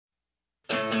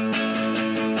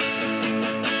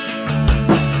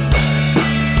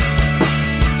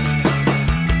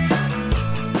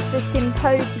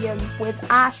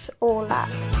Ash Olak.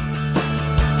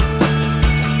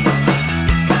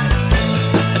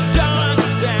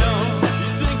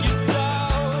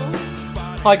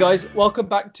 Hi guys, welcome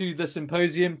back to the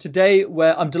Symposium. Today,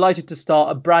 where I'm delighted to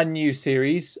start a brand new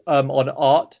series on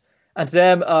art, and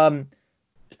today I'm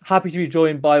happy to be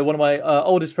joined by one of my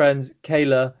oldest friends,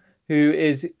 Kayla, who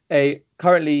is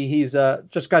he's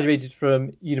just graduated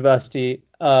from university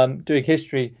doing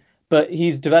history, but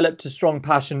he's developed a strong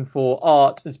passion for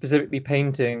art and specifically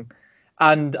painting.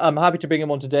 And I'm happy to bring him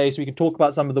on today so we can talk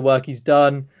about some of the work he's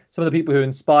done, some of the people who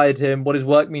inspired him, what his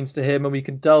work means to him, and we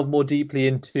can delve more deeply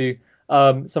into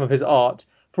some of his art.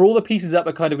 For all the pieces that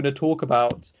we're kind of going to talk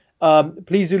about,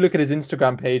 please do look at his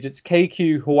Instagram page. It's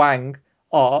KQ Huang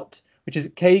Art, which is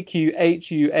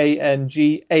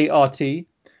KQHUANGART,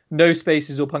 no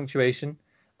spaces or punctuation,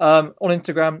 on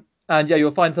Instagram. And yeah,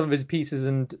 you'll find some of his pieces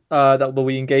and that we'll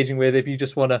be engaging with if you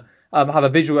just want to have a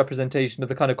visual representation of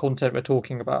the kind of content we're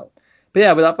talking about. But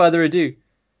yeah, without further ado,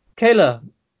 Kayla,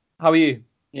 how are you?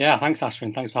 Yeah, thanks,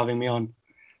 Ashwin. Thanks for having me on.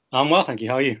 I'm well, thank you.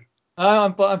 How are you?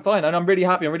 I'm fine, and I'm really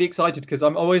happy. I'm really excited because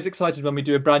I'm always excited when we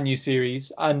do a brand new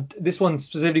series, and this one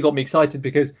specifically got me excited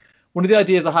because one of the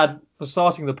ideas I had for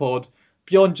starting the pod,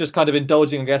 beyond just kind of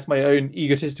indulging, I guess, my own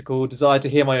egotistical desire to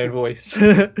hear my own voice,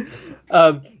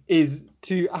 is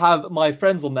to have my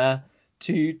friends on there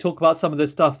to talk about some of the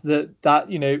stuff that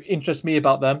interests me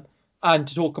about them, and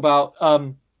to talk about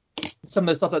some of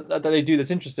the stuff that they do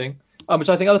that's interesting, which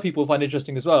I think other people find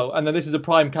interesting as well. And then this is a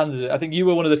prime candidate. I think you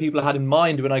were one of the people I had in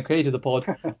mind when I created the pod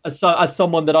as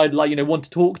someone that I'd want to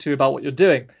talk to about what you're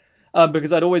doing,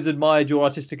 because I'd always admired your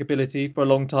artistic ability for a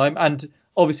long time, and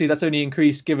obviously that's only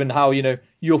increased given how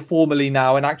you're formally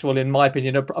now an actual, in my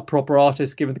opinion, a proper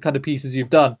artist given the kind of pieces you've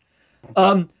done.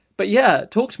 But yeah,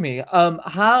 talk to me.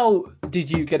 How did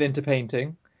you get into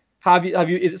painting? Have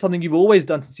you is it something you've always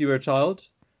done since you were a child?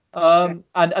 And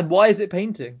why is it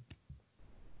painting?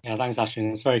 Yeah, thanks,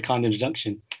 Ashwin. It's a very kind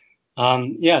introduction.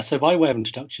 So by way of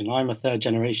introduction, I'm a third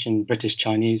generation British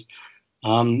Chinese,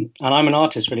 and I'm an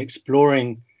artist really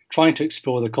trying to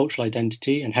explore the cultural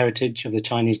identity and heritage of the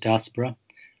Chinese diaspora.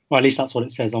 Or at least that's what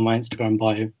it says on my Instagram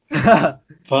bio.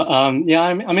 But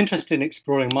I'm interested in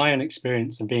exploring my own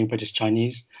experience of being British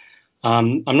Chinese.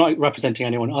 I'm not representing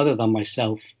anyone other than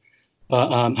myself,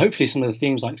 but hopefully some of the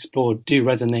themes I explored do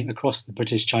resonate across the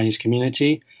British Chinese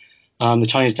community, the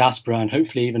Chinese diaspora, and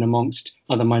hopefully even amongst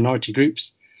other minority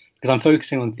groups, because I'm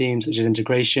focusing on themes such as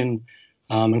integration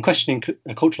and questioning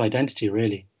a cultural identity,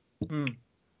 really.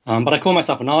 But I call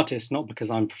myself an artist not because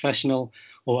I'm professional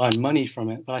or earn money from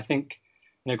it, but I think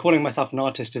calling myself an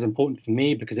artist is important for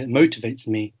me because it motivates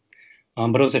me,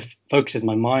 but also focuses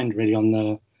my mind really on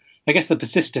the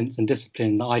persistence and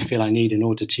discipline that I feel I need in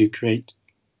order to create.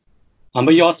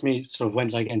 But you asked me sort of when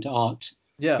did I get into art?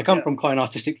 Yeah. I come from quite an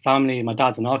artistic family. My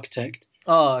dad's an architect.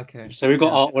 Oh, okay. So we've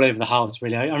got art all over the house,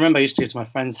 really. I remember I used to go to my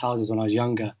friends' houses when I was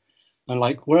younger, and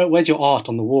like, where's your art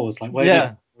on the walls? Like, where's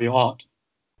your art?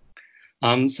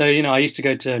 So I used to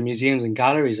go to museums and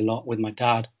galleries a lot with my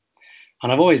dad,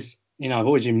 and I've always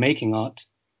been making art,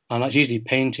 and that's usually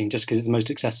painting, just because it's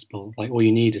most accessible. Like, all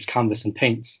you need is canvas and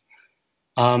paints.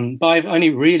 But I've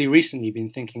only really recently been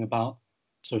thinking about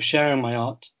sort of sharing my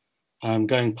art,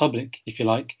 going public, if you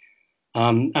like.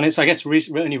 And it's, I guess,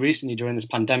 only recently during this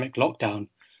pandemic lockdown,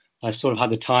 I've sort of had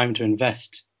the time to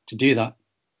invest to do that.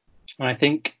 And I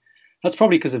think that's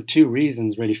probably because of two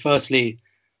reasons, really. Firstly,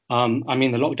 the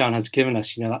lockdown has given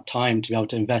us, that time to be able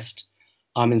to invest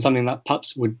in something that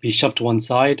perhaps would be shoved to one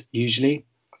side usually.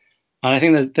 And I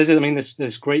think that there's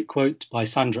this great quote by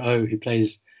Sandra Oh, who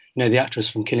plays, the actress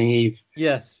from Killing Eve.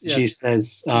 Yes. She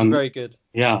says, she's very good.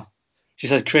 Yeah. She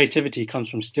says creativity comes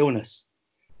from stillness.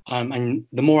 And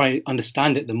the more I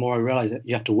understand it, the more I realize that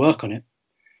you have to work on it.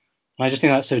 And I just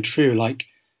think that's so true. Like,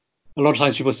 a lot of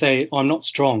times people say, I'm not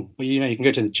strong, but you can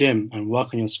go to the gym and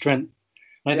work on your strength.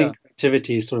 And I think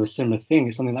creativity is sort of a similar thing.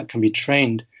 It's something that can be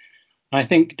trained. And I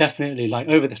think definitely, like,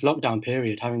 over this lockdown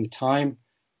period, having the time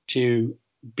to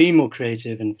be more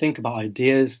creative and think about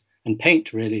ideas and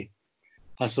paint really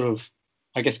has sort of,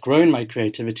 I guess, grown my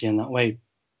creativity in that way.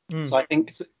 So I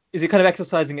think, is it kind of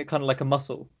exercising it kind of like a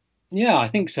muscle? Yeah, I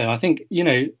think so. I think,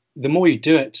 the more you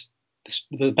do it,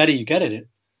 the better you get at it.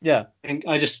 Yeah.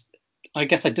 I guess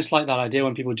I dislike that idea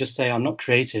when people just say I'm not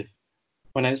creative,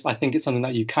 when I think it's something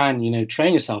that you can,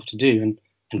 train yourself to do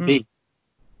and be.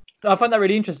 I find that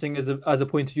really interesting as a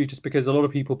point of view, just because a lot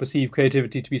of people perceive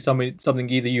creativity to be something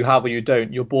either you have or you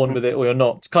don't. You're born with it or you're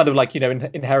not. It's kind of like,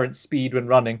 inherent speed when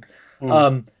running.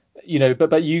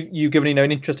 But you've given,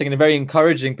 an interesting and a very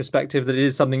encouraging perspective that it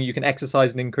is something you can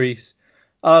exercise and increase.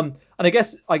 And I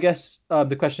guess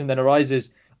the question then arises,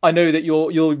 I know that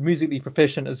you're musically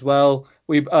proficient as well.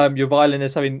 Your violin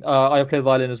is having I play the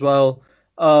violin as well.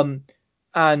 Um,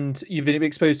 and you've been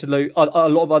exposed to a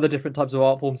lot of other different types of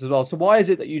art forms as well. So why is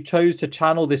it that you chose to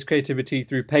channel this creativity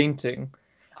through painting?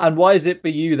 And why is it for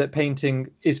you that painting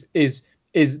is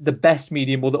the best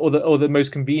medium or the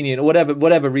most convenient or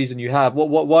whatever reason you have?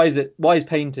 Why is it, why is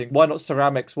painting? Why not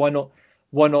ceramics? Why not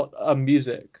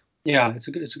music? Yeah, it's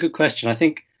a good question. I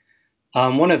think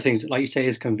one of the things that, like you say,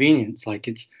 is convenience. Like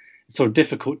it's sort of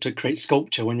difficult to create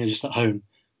sculpture when you're just at home,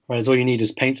 whereas all you need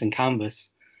is paints and canvas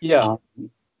Yeah. um,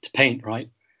 to paint, right?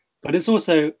 But it's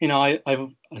also, I've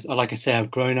like I say, I've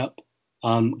grown up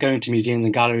going to museums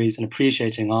and galleries and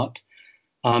appreciating art.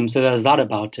 So there's that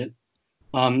about it.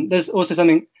 There's also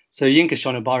something. So Yinka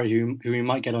Shonobari, who we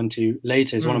might get onto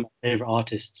later, is one of Mm, my favorite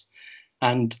artists,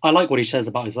 and I like what he says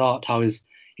about his art.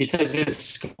 He says his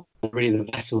sculptures are really the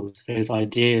vessels for his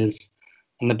ideas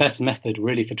and the best method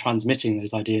really for transmitting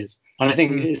those ideas. And I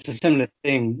think mm, it's a similar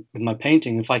thing with my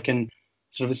painting. If I can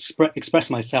sort of express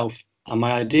myself and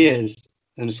my ideas,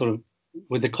 and sort of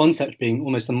with the concept being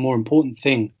almost the more important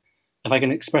thing, if I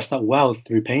can express that well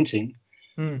through painting,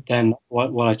 mm. then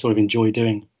what I sort of enjoy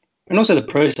doing. And also the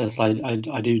process, I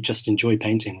do just enjoy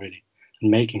painting really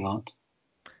and making art.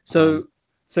 Um, So,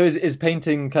 so is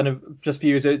painting kind of just for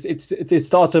you? So it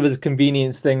starts off as a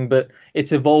convenience thing, but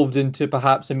it's evolved into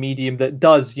perhaps a medium that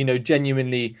does,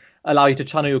 genuinely allow you to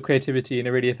channel your creativity in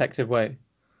a really effective way.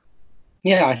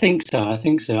 yeah, I think so. I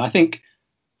think so. I think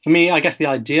for me, I guess the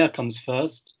idea comes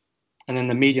first, and then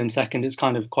the medium second. It's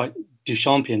kind of quite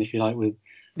Duchampian, if you like, with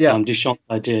Yeah. Duchamp's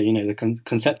idea, the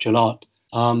conceptual art.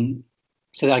 Um,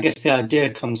 so I guess the idea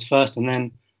comes first, and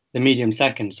then the medium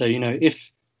second. So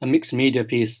if a mixed media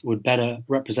piece would better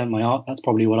represent my art, that's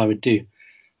probably what I would do.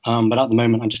 But at the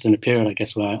moment, I'm just in a period, I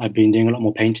guess, where I've been doing a lot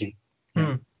more painting. Yeah.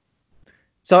 Hmm.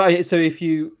 So if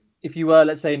you were,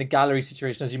 let's say, in a gallery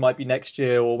situation, as you might be next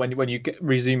year, or when you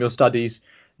resume your studies,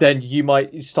 then you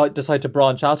might decide to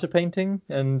branch out of painting.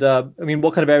 And I mean,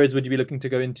 what kind of areas would you be looking to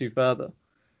go into further?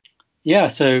 Yeah.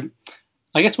 So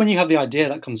I guess when you have the idea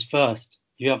that comes first,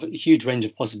 you have a huge range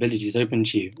of possibilities open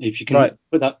to you. If you can Right.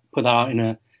 put that out in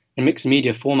a mixed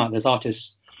media format, there's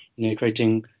artists,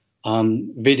 creating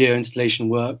video installation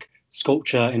work,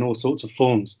 sculpture in all sorts of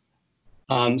forms.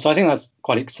 So I think that's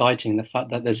quite exciting, the fact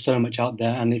that there's so much out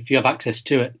there, and if you have access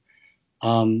to it,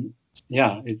 um,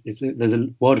 yeah, there's a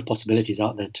world of possibilities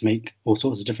out there to make all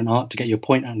sorts of different art to get your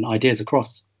point and ideas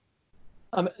across.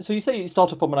 So you say you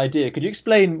started from an idea. Could you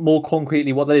explain more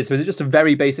concretely what that is? So is it just a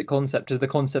very basic concept, is the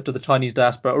concept of the Chinese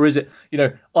diaspora, or is it,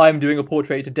 I'm doing a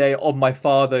portrait today of my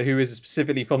father who is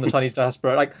specifically from the Chinese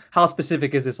diaspora? Like, how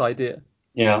specific is this idea?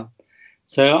 Yeah.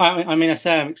 So I mean, I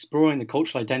say I'm exploring the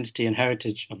cultural identity and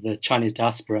heritage of the Chinese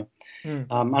diaspora. Mm,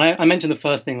 And I mentioned the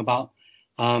first thing about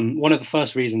one of the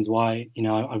first reasons why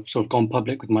I've sort of gone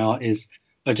public with my art is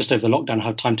just over the lockdown I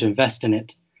had time to invest in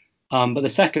it. But the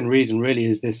second reason really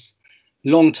is this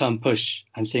long-term push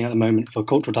I'm seeing at the moment for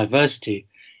cultural diversity,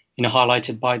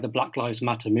 highlighted by the Black Lives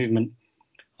Matter movement.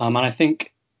 And I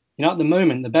think at the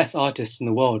moment the best artists in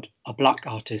the world are black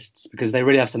artists because they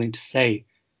really have something to say.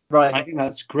 right. And I think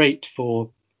that's great for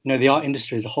the art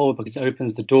industry as a whole because it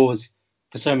opens the doors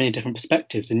for so many different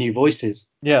perspectives and new voices.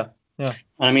 Yeah. Yeah.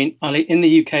 And I mean, in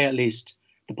the UK at least,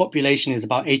 the population is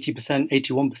about 80%,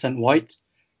 81% white,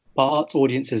 but arts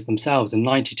audiences themselves are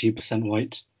 92%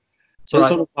 white. So it's Right.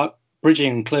 sort of about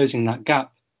bridging and closing that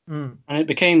gap. Mm, And it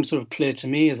became sort of clear to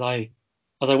me as I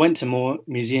went to more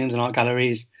museums and art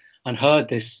galleries and heard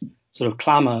this sort of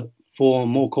clamour for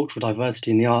more cultural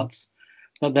diversity in the arts,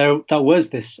 that was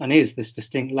this and is this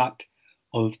distinct lack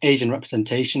of Asian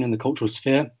representation in the cultural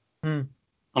sphere. mm,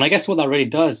 And I guess what that really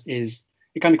does is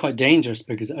it can be quite dangerous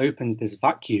because it opens this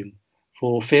vacuum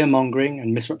for fear mongering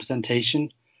and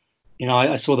misrepresentation.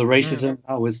 I saw the mm.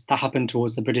 racism that happened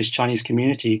towards the British Chinese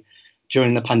community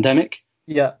during the pandemic.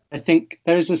 Yeah. I think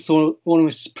there is this sort of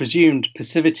almost presumed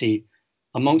passivity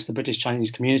amongst the British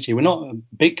Chinese community. We're not a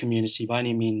big community by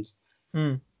any means.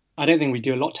 Mm. I don't think we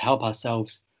do a lot to help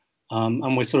ourselves.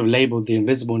 And we're sort of labeled the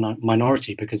invisible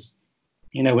minority because,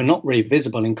 we're not really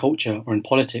visible in culture or in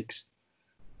politics.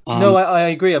 No, Um, I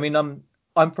agree. I mean, I'm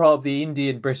part of the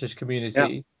Indian British yeah.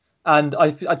 community, and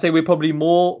I'd say we're probably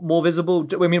more visible.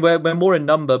 I mean, we're more in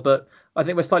number, but I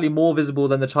think we're slightly more visible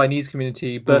than the Chinese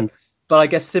community. Mm, But I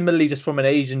guess similarly, just from an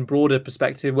Asian broader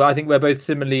perspective, where I think we're both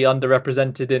similarly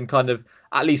underrepresented in kind of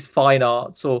at least fine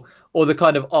arts or the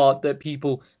kind of art that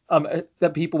people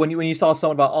when you start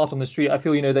someone about art on the street, I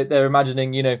feel that they're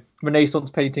imagining Renaissance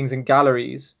paintings in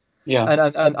galleries. yeah.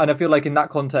 And I feel like in that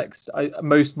context,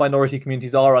 most minority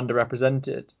communities are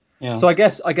underrepresented. Yeah. So I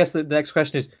guess the next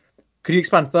question is, Could you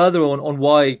expand further on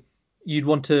why you'd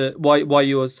want to why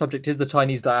your subject is the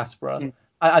Chinese diaspora, Mm.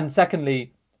 and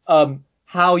secondly,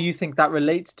 how you think that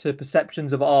relates to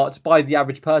perceptions of art by the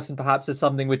average person, perhaps as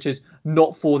something which is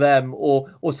not for them, or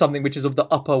something which is of the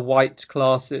upper white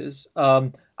classes.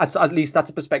 At least that's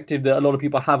a perspective that a lot of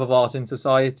people have of art in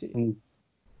society. Mm.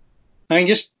 I mean,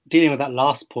 just dealing with that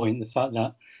last point, the fact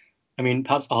that, I mean,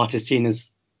 perhaps art is seen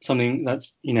as something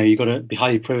that's, you've got to be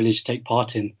highly privileged to take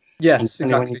part in. And Yes, when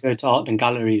you exactly. go to art and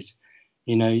galleries,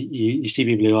 you see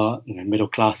people who are, middle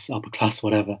class, upper class,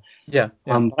 whatever. Yeah,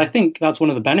 yeah. But I think that's one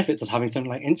of the benefits of having something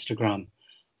like Instagram.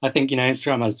 I think,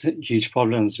 Instagram has huge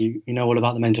problems. We know all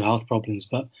about the mental health problems.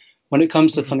 But when it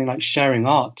comes to Mm. something like sharing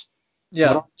art, what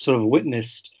Yeah, I've sort of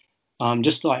witnessed,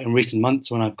 just like in recent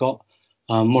months when I've got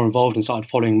more involved and started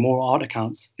following more art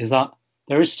accounts, is that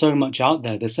there is so much out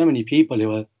there. There's so many people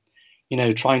who are,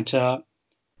 trying to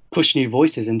push new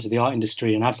voices into the art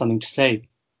industry and have something to say.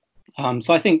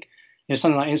 So I think,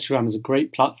 something like Instagram is a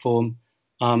great platform,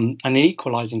 and an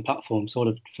equalizing platform, sort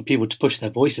of, for people to push their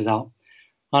voices out.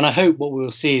 And I hope what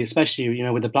we'll see, especially,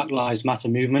 with the Black Lives Matter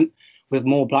movement, with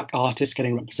more black artists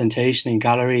getting representation in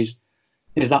galleries,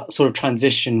 is that sort of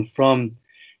transition from,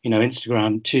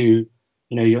 Instagram to,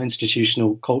 your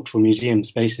institutional cultural museum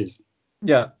spaces.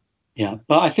 yeah, Yeah.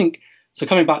 But I think, so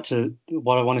coming back to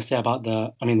what I want to say about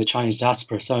the Chinese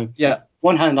diaspora. So yeah,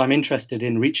 one hand, I'm interested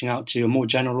in reaching out to a more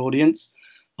general audience.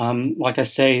 Like I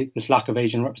say, this lack of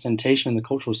Asian representation in the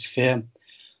cultural sphere,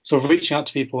 sort of reaching out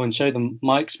to people and show them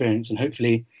my experience, and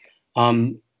hopefully,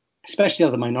 um, especially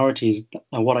other minorities,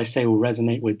 what I say will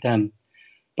resonate with them.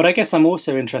 But I guess I'm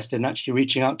also interested in actually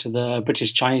reaching out to the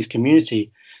British Chinese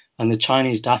community and the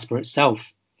Chinese diaspora itself,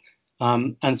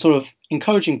 and sort of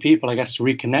encouraging people, I guess, to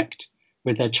reconnect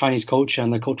with their Chinese culture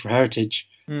and their cultural heritage,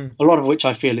 mm, a lot of which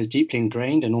I feel is deeply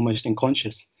ingrained and almost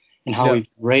unconscious in how yeah, we've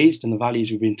raised and the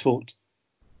values we've been taught.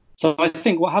 So I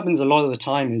think what happens a lot of the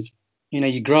time is,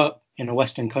 you grow up in a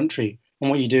Western country, and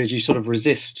what you do is you sort of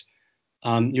resist.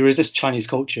 You resist Chinese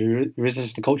culture, you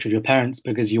resist the culture of your parents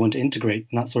because you want to integrate,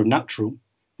 and that's sort of natural,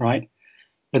 right?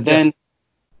 But yeah, then,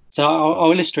 so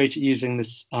I'll illustrate it using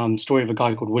this story of a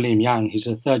guy called William Yang, who's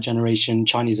a third generation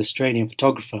Chinese Australian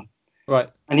photographer. right,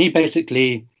 And he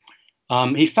basically,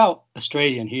 he felt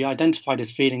Australian. He identified his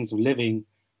feelings of living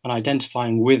and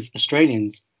identifying with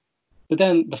Australians. But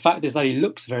then the fact is that he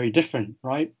looks very different,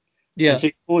 right? And yeah, so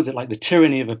he calls it like the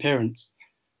tyranny of appearance.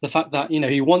 The fact that,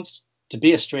 he wants to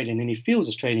be Australian and he feels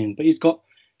Australian, but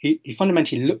he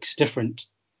fundamentally looks different.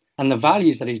 And the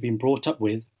values that he's been brought up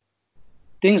with,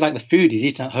 things like the food he's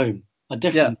eaten at home, are yeah,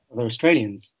 different to other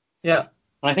Australians. yeah.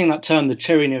 And I think that term, the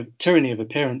tyranny of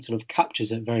appearance, sort of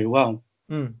captures it very well.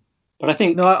 Mm. But I No,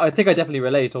 think, I think I definitely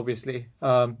relate, obviously.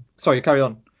 Sorry, carry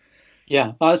on.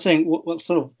 yeah, I was saying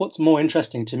what's more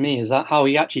interesting to me is that how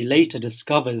he actually later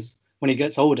discovers, when he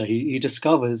gets older, he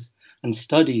discovers and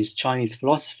studies Chinese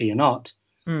philosophy and art.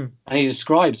 Mm. And he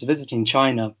describes visiting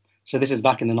China, so this is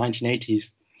back in the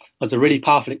 1980s, as a really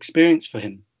powerful experience for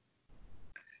him.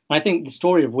 And I think the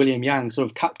story of William Yang sort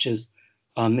of captures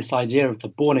this idea of the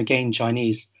born again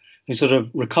Chinese who sort of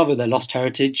recover their lost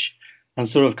heritage and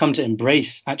sort of come to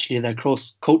embrace actually their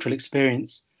cross cultural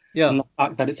experience, Yeah, and the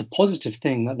fact that it's a positive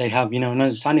thing that they have, an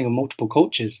understanding of multiple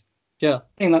cultures. yeah,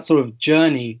 I think that sort of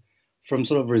journey from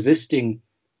sort of resisting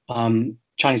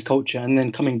Chinese culture and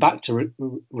then coming back to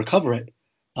recover it,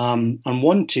 and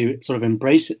want to sort of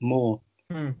embrace it more,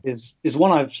 mm. is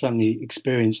one I've certainly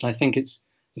experienced. And I think it's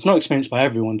not experienced by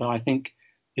everyone, but I think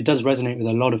it does resonate with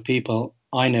a lot of people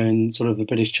I know in sort of the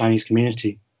British Chinese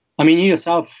community. I mean, you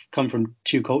yourself come from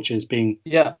two cultures, being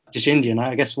Yeah. just Indian.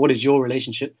 I guess, what is your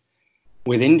relationship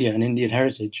with India and Indian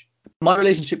heritage? My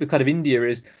relationship with kind of India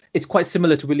is it's quite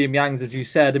similar to William Yang's, as you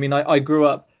said. I mean, I grew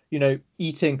up,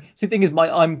 eating. So the thing is,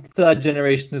 I'm third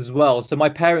generation as well. So my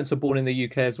parents were born in the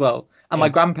UK as well, and my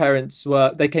Yeah. grandparents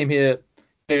they came here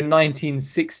in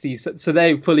 1960. So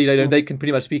they fully, Mm. they can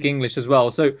pretty much speak English as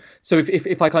well. So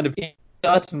if I kind of in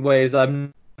certain ways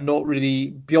I'm not really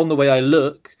beyond the way I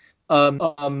look. I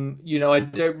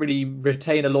don't really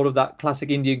retain a lot of that classic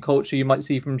Indian culture you might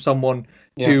see from someone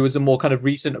Yeah, who was a more kind of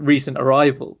recent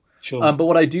arrival. sure. But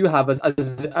what I do have,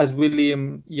 as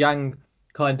William Yang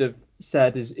kind of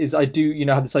said, is I do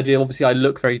have this idea. Obviously, I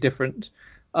look very different,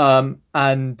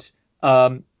 and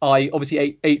I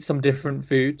obviously ate some different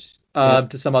food Yeah,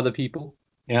 to some other people.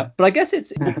 yeah, But I guess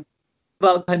it's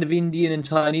about kind of Indian and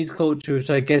Chinese culture, which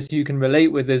I guess you can relate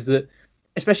with, is that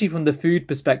especially from the food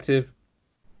perspective,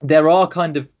 there are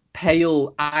kind of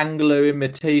pale Anglo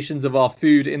imitations of our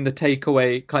food in the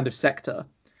takeaway kind of sector.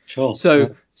 Sure. Yeah.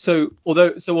 So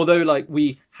although like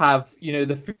we have,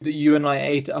 the food that you and I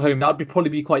ate at home, that would probably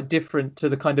be quite different to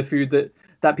the kind of food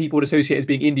that people would associate as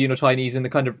being Indian or Chinese in the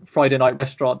kind of Friday night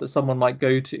restaurant that someone might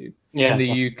go to in Yeah.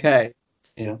 the UK.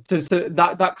 Yeah. So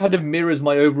that kind of mirrors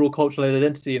my overall cultural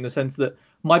identity in the sense that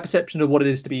my perception of what it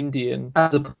is to be Indian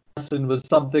as a person was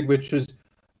something which was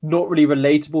not really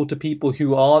relatable to people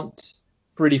who aren't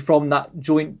really from that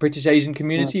joint British Asian Yeah.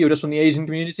 community or just from the Asian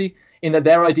community, in that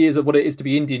their ideas of what it is to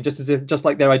be Indian, just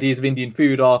like their ideas of Indian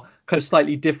food are kind of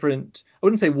slightly different. I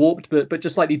wouldn't say warped, but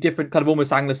just slightly different, kind of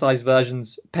almost anglicized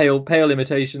versions, pale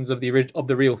imitations of the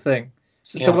real thing.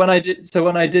 So Yeah. when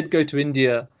I did go to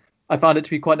India, I found it to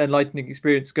be quite an enlightening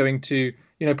experience going to,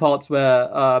 parts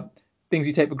where things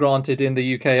you take for granted in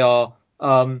the UK are,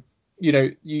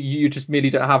 you just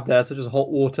merely don't have there, such as hot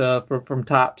water from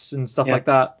taps and stuff Yeah. like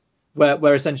that,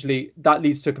 where essentially that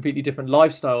leads to a completely different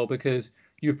lifestyle because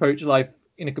you approach life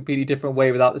in a completely different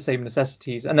way without the same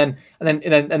necessities. And then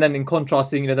in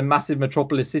contrasting, the massive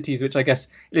metropolis cities, which I guess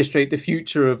illustrate the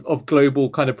future of global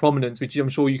kind of prominence, which I'm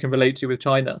sure you can relate to with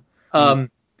China. Mm.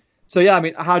 So yeah, I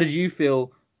mean, how did you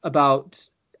feel about?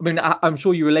 I mean, I'm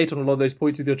sure you relate on a lot of those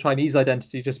points with your Chinese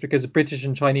identity, just because the British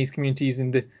and Chinese communities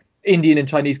in the Indian and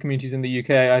Chinese communities in the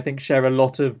UK, I think, share a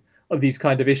lot of these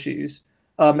kind of issues.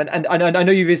 And I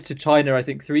know you visited China, I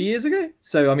think 3 years ago.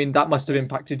 So I mean, that must have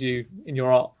impacted you in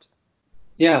your art.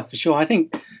 Yeah, for sure. I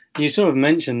think you sort of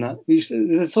mentioned that there's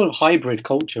a sort of hybrid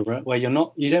culture, right, where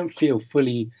you don't feel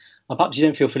fully, or perhaps you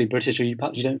don't feel fully British, or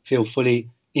perhaps you don't feel fully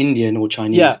Indian or Yeah,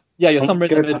 Chinese. yeah, you're When somewhere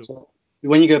in you the go back middle. to,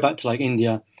 when you go back to like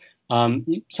India,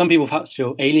 some people perhaps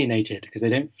feel alienated because they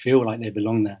don't feel like they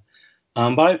belong there.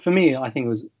 But for me, I think it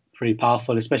was pretty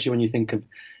powerful, especially when you think of,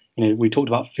 we talked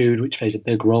about food, which plays a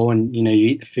big role, and you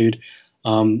eat the food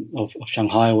of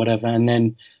Shanghai or whatever, and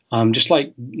then just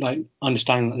like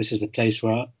understanding that this is a place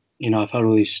where I've heard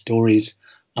all these stories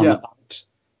Yeah. about,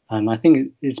 and I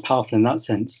think it's powerful in that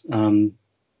sense.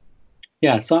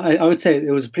 Yeah, so I would say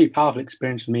it was a pretty powerful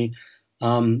experience for me,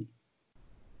 um,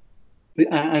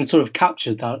 and sort of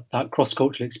captured that cross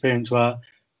cultural experience where.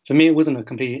 For me, it wasn't a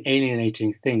completely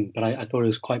alienating thing, but I thought it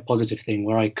was quite a positive thing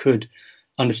where I could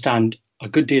understand a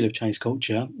good deal of Chinese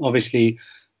culture. Obviously,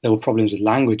 there were problems with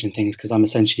language and things because I'm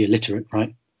essentially illiterate,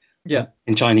 right, Yeah.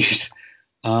 in Chinese.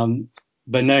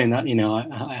 But knowing that,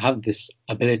 I have this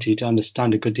ability to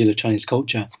understand a good deal of Chinese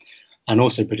culture and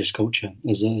also British culture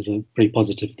is a pretty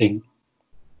positive thing.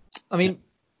 I mean,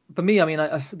 for me, I mean,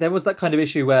 there was that kind of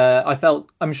issue where I felt,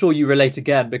 I'm sure you relate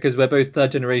again because we're both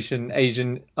third generation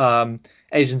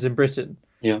Asians in Britain,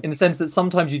 Yeah, in the sense that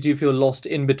sometimes you do feel lost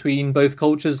in between both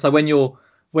cultures. Like when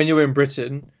you're in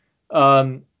Britain,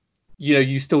 um,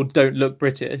 you still don't look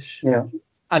British, yeah,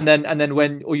 and then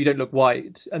or you don't look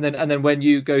white, and then when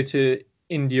you go to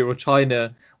India or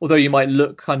China, although you might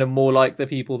look kind of more like the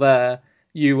people there,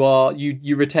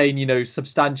 you retain,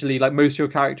 substantially, like, most of your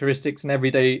characteristics and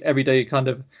everyday kind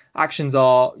of actions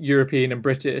are European and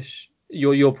British.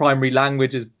 Your primary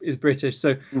language is British,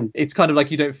 so mm, it's kind of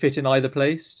like you don't fit in either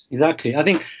place. exactly. I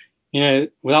think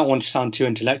without wanting to sound too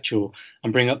intellectual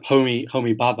and bring up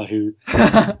Homi Baba, who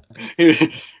you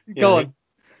Go know on.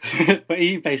 but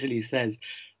he basically says,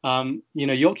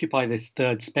 you occupy this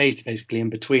third space basically in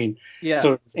between, Yeah.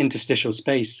 sort of this interstitial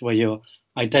space where your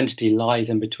identity lies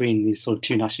in between these sort of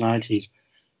two nationalities.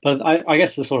 But I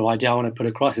guess the sort of idea I want to put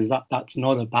across is that that's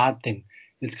not a bad thing.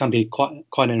 It can be quite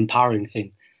an empowering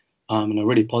thing, and a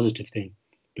really positive thing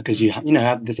because Mm.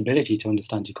 have this ability to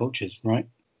understand your cultures, right?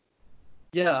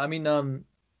 Yeah, I mean,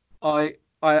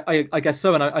 I guess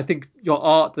so, and I think your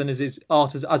art then is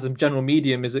art as a general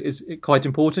medium is quite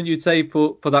important, you'd say,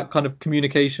 for that kind of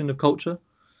communication of culture.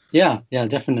 Yeah,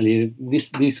 definitely.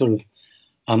 These sort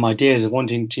of ideas of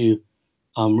wanting to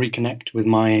reconnect with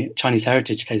my Chinese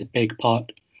heritage plays a big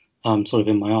part, sort of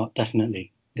in my art.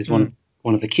 Definitely is Mm.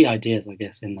 one of the key ideas, I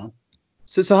guess, in that.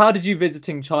 So how did you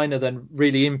visiting China then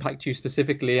really impact you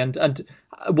specifically, and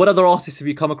what other artists have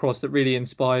you come across that really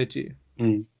inspired you?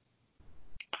 Mm.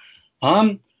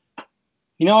 Um,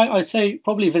 I'd say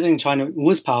probably visiting China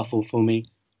was powerful for me,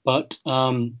 but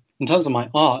in terms of my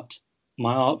art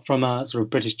from a sort of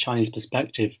British Chinese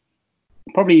perspective,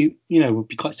 probably would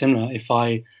be quite similar if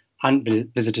I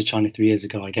hadn't visited China 3 years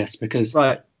ago, I guess, because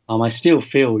Right. I still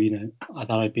feel that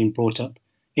I've been brought up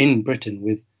in Britain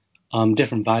with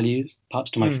different values,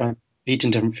 perhaps to my Mm. friend,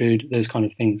 eating different food, those kind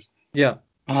of things. Yeah.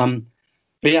 Um,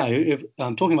 but yeah, if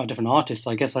talking about different artists,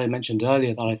 I guess I mentioned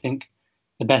earlier that I think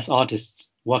the best artists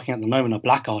working at the moment are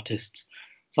black artists.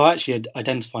 So I actually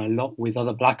identify a lot with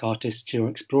other black artists who are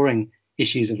exploring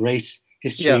issues of race,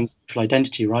 history, Yeah. and cultural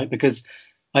identity, right? Because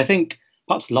I think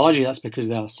perhaps largely that's because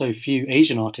there are so few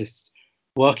Asian artists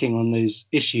working on those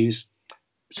issues.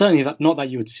 Certainly not that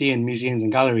you would see in museums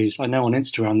and galleries. I know on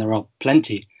Instagram there are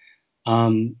plenty,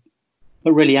 um,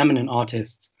 but really eminent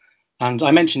artists. And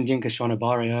I mentioned Yinka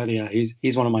Shonibare earlier.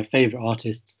 He's one of my favorite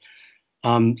artists.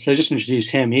 So just to introduce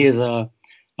him, he is a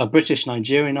British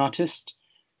Nigerian artist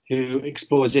who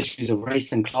explores issues of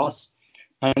race and class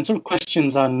and sort of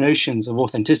questions our notions of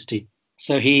authenticity.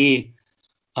 So he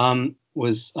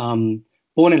was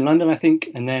born in London, I think,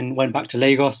 and then went back to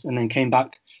Lagos and then came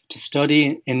back to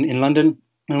study in London.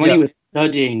 And when he Yeah. was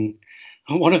studying,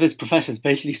 one of his professors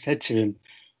basically said to him,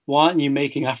 "Why aren't you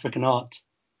making African art?"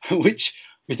 Which,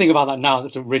 we think about that now,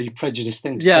 that's a really prejudiced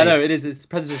thing to Yeah, say. no, it is. It's a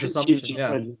prejudiced It's assumption. hugely Yeah.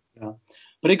 prejudiced, yeah.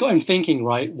 But it got him thinking,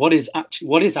 right? What is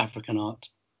African art?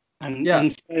 And Yeah.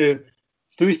 and so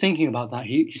through thinking about that,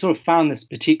 he sort of found this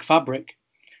batik fabric.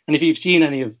 And if you've seen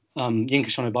any of Yinka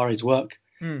Shonibare's work,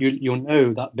 Mm. you'll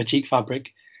know that batik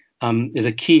fabric is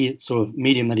a key sort of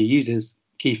medium that he uses,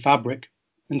 key fabric.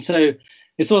 And so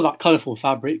it's sort of that colorful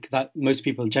fabric that most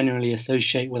people generally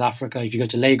associate with Africa. If you go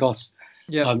to Lagos,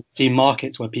 Yeah. see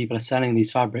markets where people are selling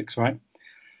these fabrics, right?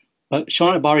 But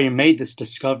Shonibare made this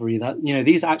discovery that,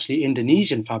 these are actually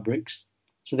Indonesian fabrics.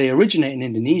 So they originate in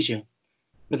Indonesia,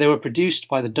 but they were produced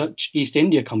by the Dutch East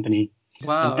India Company and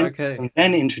Wow. then, Okay. and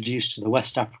then introduced to the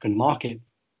West African market.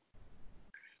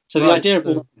 So the Right. idea of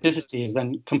So authenticity is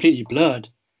then completely blurred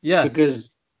yes.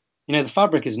 because, the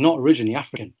fabric is not originally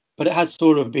African, but it has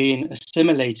sort of been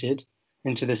assimilated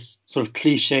into this sort of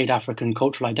cliched African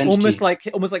cultural identity.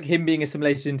 Almost like him being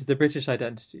assimilated into the British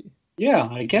identity. Yeah,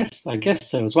 I guess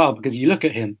so as well, because you look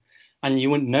at him and you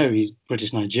wouldn't know he's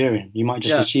British Nigerian. You might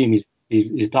just Yeah. assume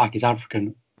he's black, he's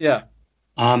African. Yeah.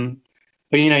 Um,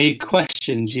 but he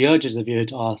urges the viewer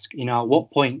to ask, at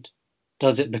what point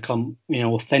does it become,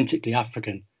 authentically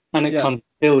African? And it Yeah. kind of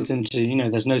builds into,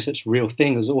 there's no such real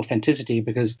thing as authenticity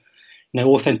because,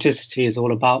 authenticity is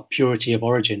all about purity of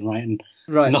origin, right? And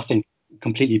Right. nothing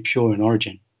completely pure in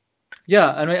origin.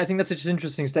 Yeah. And I think that's such an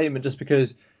interesting statement, just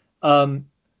because um,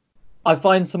 I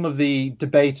find some of the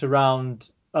debate around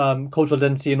cultural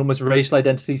identity and almost racial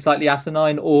identity slightly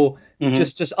asinine, or Hmm.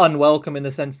 just unwelcome, in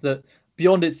the sense that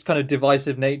beyond its kind of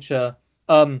divisive nature,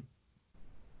 um,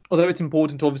 although it's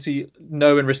important to obviously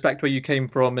know and respect where you came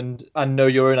from, and know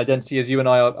your own identity, as you and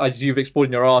I are, as you've explored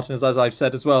in your art, and as I've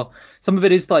said as well, some of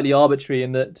it is slightly arbitrary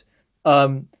in that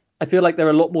I feel like there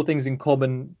are a lot more things in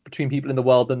common between people in the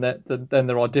world than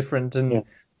there are different, Yeah. and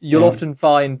you'll Yeah. often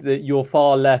find that you're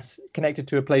far less connected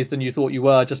to a place than you thought you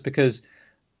were, just because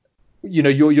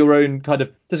your own kind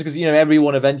of, just because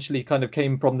everyone eventually kind of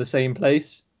came from the same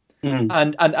place.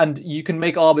 Mm. And you can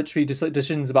make arbitrary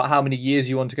decisions about how many years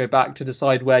you want to go back to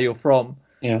decide where you're from.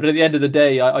 Yeah. But at the end of the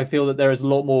day, I feel that there is a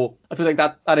lot more. I feel like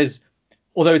that is,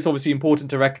 although it's obviously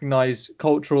important to recognize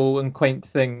cultural and quaint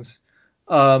things,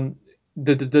 um,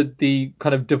 the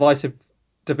kind of divisive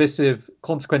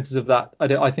consequences of that,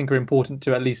 I think, are important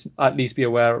to at least be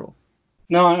aware of.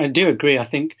 No, I do agree. I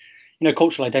think,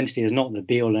 cultural identity is not the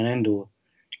be all and end all.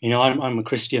 I'm a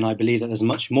Christian. I believe that there's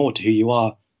much more to who you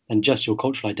are than just your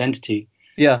cultural identity.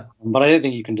 Yeah. But I don't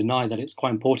think you can deny that it's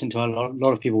quite important to a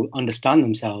lot of people understand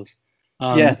themselves.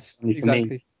 Yes. Certainly for me.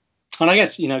 Exactly. And I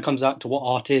guess, it comes out to what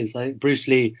art is. Like Bruce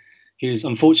Lee, who's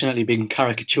unfortunately being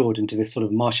caricatured into this sort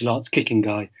of martial arts kicking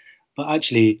guy, but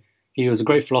actually he was a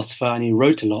great philosopher and he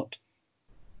wrote a lot.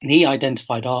 And he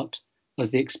identified art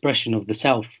as the expression of the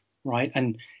self, right?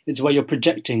 And it's where you're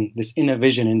projecting this inner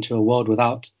vision into a world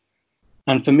without.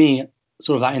 And for me,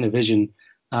 sort of that inner vision,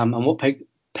 and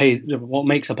what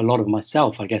makes up a lot of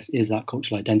myself, I guess, is that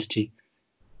cultural identity.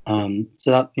 So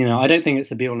that, I don't think it's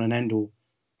the be all and end all,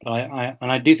 but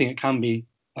I do think it can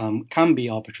be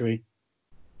arbitrary,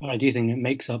 but I do think it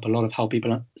makes up a lot of how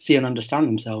people see and understand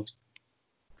themselves.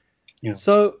 Yeah.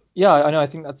 So yeah, I know. I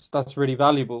think that's really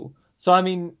valuable. So I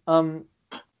mean,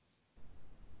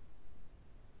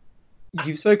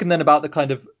 you've spoken then about the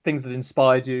kind of things that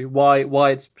inspired you,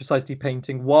 why it's precisely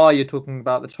painting, why you're talking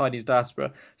about the Chinese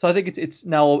diaspora. So I think it's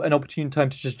now an opportune time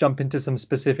to just jump into some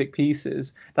specific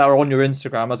pieces that are on your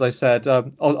Instagram. As I said,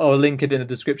 I'll link it in the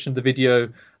description of the video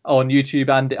on YouTube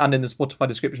and in the Spotify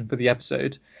description for the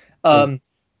episode. Sure.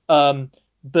 Um,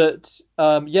 but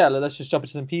yeah, let's just jump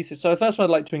into some pieces. So the first one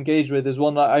I'd like to engage with is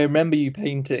one that I remember you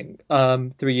painting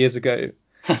 3 years ago.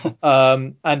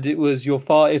 And it was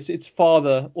it's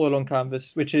Father oil on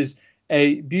canvas, which is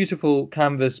a beautiful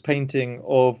canvas painting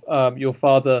of your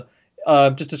father.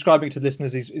 Just describing to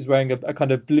listeners, he's wearing a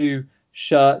kind of blue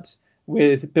shirt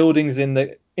with buildings in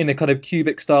a kind of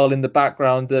cubic style in the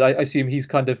background that I assume he's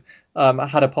kind of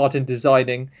had a part in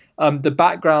designing. The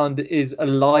background is a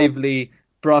lively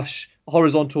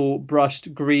horizontal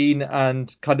brushed green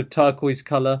and kind of turquoise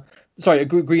color. sorry, a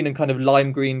green and kind of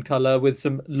lime green color with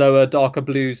some lower, darker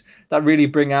blues that really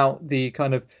bring out the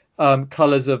kind of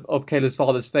colors of Kayla's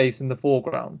father's face in the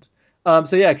foreground.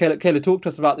 So yeah, Kayla, talk to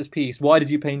us about this piece. Why did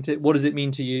you paint it? What does it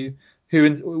mean to you?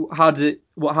 How did it?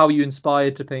 How were you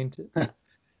inspired to paint it?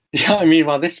 Yeah, I mean,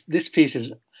 well, this piece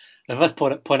is, the first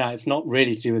point out, it's not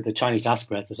really to do with the Chinese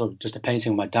diaspora. It's sort of just a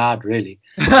painting of my dad, really.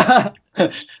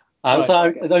 Right. So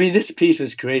I mean, this piece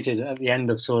was created at the end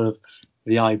of sort of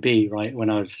the IB, right, when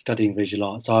I was studying visual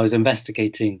art. So I was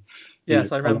investigating,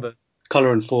 Yes, I remember.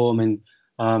 color and form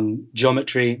and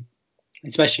geometry,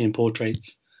 especially in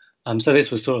portraits. So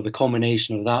this was sort of the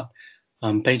culmination of that.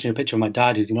 Painting a picture of my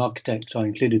dad, who's an architect. So I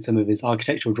included some of his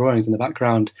architectural drawings in the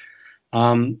background.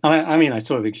 I mean, I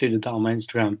sort of included that on my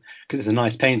Instagram because it's a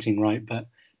nice painting, right? But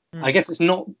I guess it's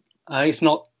not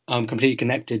completely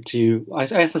connected to. I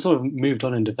guess I sort of moved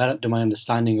on and developed my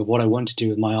understanding of what I want to do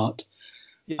with my art,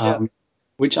 Yeah.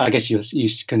 which I guess you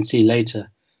can see later.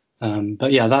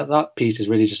 But yeah, that piece is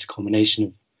really just a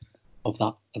combination of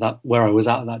that where I was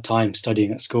at that time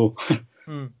studying at school.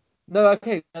 Hmm. No,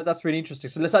 okay, that's really interesting.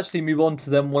 So let's actually move on to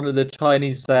then one of the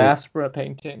Chinese diaspora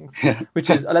paintings, Yeah. which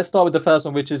is let's start with the first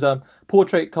one, which is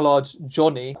portrait collage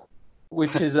Johnny,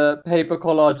 which is a paper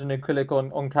collage and acrylic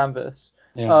on canvas.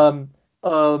 Yeah.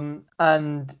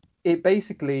 And it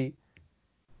basically,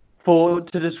 to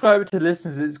describe it to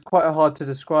listeners, it's quite hard to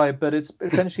describe, but it's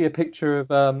essentially a picture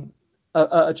of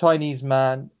a Chinese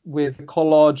man with a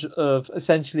collage of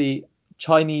essentially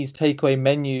Chinese takeaway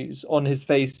menus on his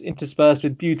face, interspersed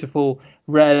with beautiful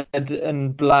red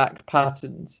and black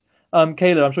patterns.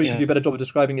 Kayla, I'm sure you can Yeah. do a better job of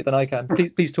describing it than I can.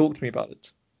 Please talk to me about it.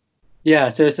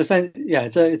 Yeah, so it's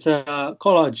a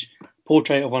collage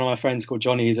portrait of one of my friends called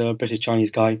Johnny. He's a British Chinese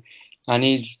guy, and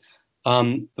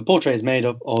the portrait is made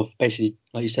of basically,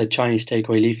 like you said, Chinese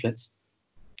takeaway leaflets.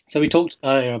 So we talked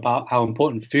earlier about how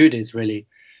important food is really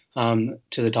to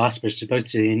the diaspora, to both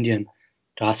to the Indian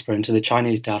diaspora and to the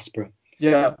Chinese diaspora.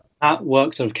 Yeah. That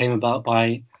work sort of came about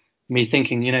by me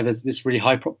thinking, there's this really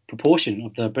high proportion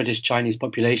of the British Chinese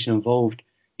population involved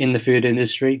in the food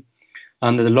industry.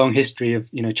 There's a long history of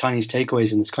Chinese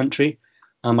takeaways in this country.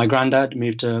 My granddad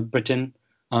moved to Britain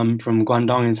from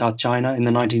Guangdong in South China in the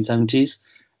 1970s,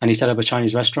 and he set up a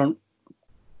Chinese restaurant.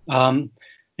 And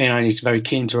he's very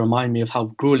keen to remind me of how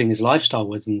grueling his lifestyle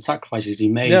was and the sacrifices he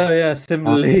made. Yeah.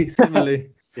 Similarly.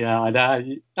 Yeah,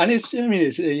 and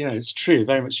it's true,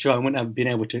 very much true. I wouldn't have been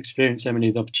able to experience so many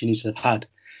of the opportunities I've had,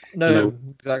 No, those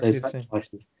exactly the same.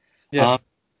 sacrifices. Yeah.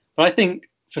 But I think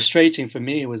frustrating for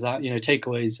me was that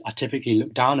takeaways are typically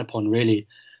looked down upon really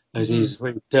as these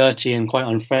really dirty and quite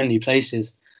unfriendly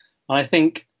places. And I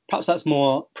think perhaps that's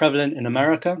more prevalent in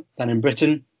America than in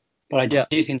Britain, but I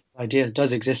do think the idea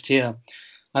does exist here.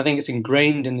 I think it's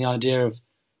ingrained in the idea of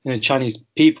Chinese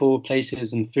people,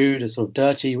 places, and food as sort of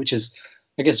dirty, which is,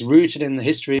 I guess, rooted in the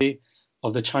history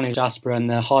of the Chinese diaspora and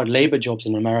their hard labor jobs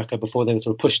in America before they were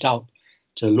sort of pushed out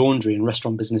to laundry and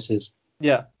restaurant businesses.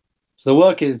 Yeah. So the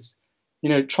work is,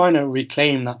 trying to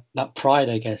reclaim that pride,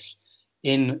 I guess,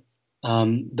 in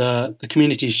the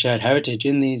community's shared heritage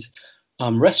in these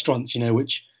restaurants,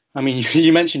 which, I mean,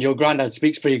 you mentioned your granddad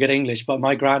speaks pretty good English, but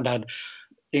my granddad's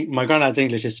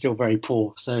English is still very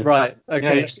poor. So, Right.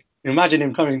 Okay. Imagine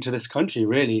him coming to this country,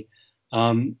 really.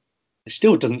 He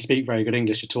still doesn't speak very good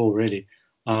English at all, really.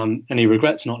 And he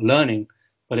regrets not learning.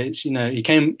 But it's, he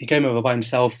came over by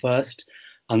himself first,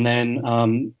 and then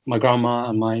my grandma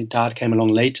and my dad came along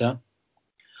later.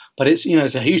 But it's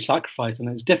a huge sacrifice, and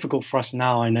it's difficult for us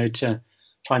now, I know, to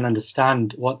try and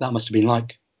understand what that must have been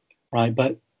like, right?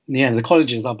 But the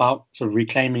college is about sort of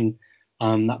reclaiming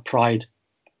that pride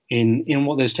in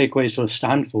what those takeaways sort of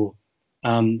stand for,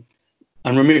 and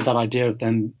remove that idea of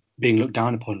them being looked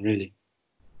down upon, really.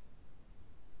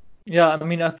 Yeah, I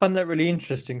mean, I find that really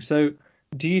interesting. So,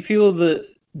 do you feel that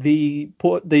the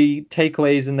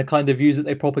takeaways and the kind of views that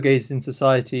they propagate in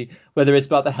society, whether it's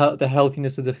about the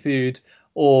healthiness of the food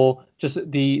or just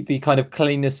the kind of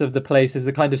cleanness of the places,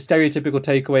 the kind of stereotypical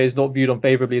takeaways not viewed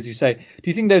unfavorably, as you say, do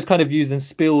you think those kind of views then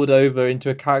spilled over into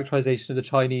a characterization of the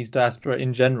Chinese diaspora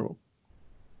in general?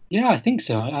 Yeah, I think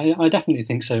so. I definitely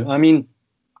think so. I mean,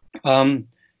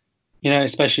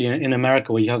 especially in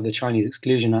America where you have the Chinese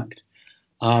Exclusion Act,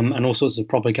 and all sorts of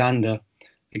propaganda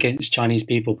against Chinese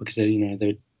people because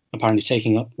they're apparently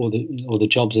taking up all the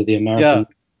jobs of the Americans.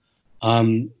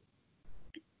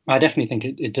 I definitely think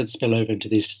it did spill over into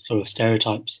these sort of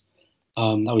stereotypes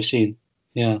that we've seen.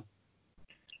 Yeah.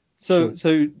 So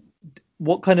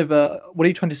what kind of what are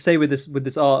you trying to say with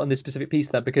this art on this specific piece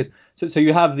there? Because so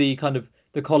you have the kind of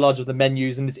the collage of the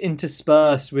menus and it's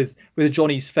interspersed with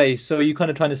Johnny's face. So are you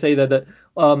kind of trying to say there that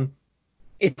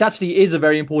it actually is a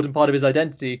very important part of his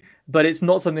identity, but it's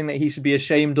not something that he should be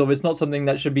ashamed of. It's not something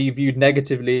that should be viewed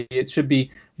negatively. It should be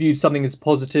viewed something as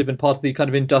positive and part of the kind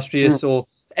of Mm. industrious or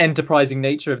enterprising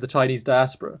nature of the Chinese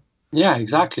diaspora. Yeah,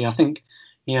 exactly. I think,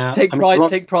 yeah, I mean,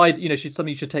 Take pride, should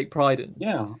something you should take pride in.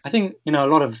 yeah, I think, a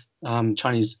lot of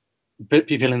Chinese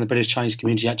people in the British Chinese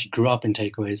community actually grew up in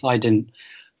takeaways. I didn't,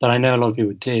 but I know a lot of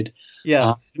people did. Yeah,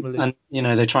 Uh, similarly.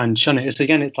 and they try and shun it.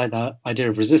 It's like that idea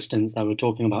of resistance that we were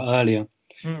talking about earlier.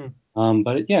 Mm.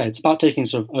 But yeah, it's about taking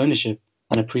sort of ownership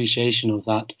and appreciation of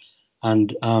that,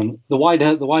 and the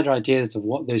wider ideas of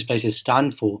what those places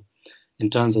stand for in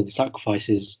terms of the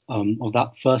sacrifices of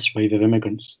that first wave of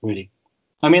immigrants. Really,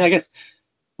 I mean, I guess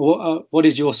what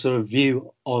is your sort of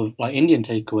view of like Indian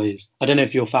takeaways? I don't know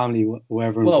if your family were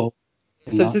ever Well, involved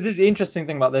in so that. this is the interesting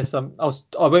thing about this.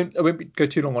 I won't go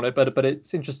too long on it, but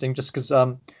it's interesting just because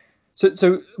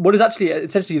so what is actually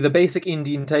essentially the basic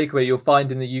Indian takeaway you'll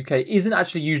find in the UK isn't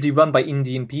actually usually run by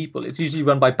Indian people. It's usually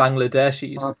run by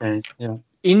Bangladeshis. Okay, yeah,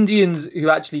 Indians who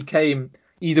actually came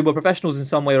either were professionals in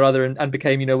some way or other and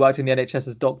became, worked in the NHS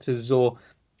as doctors or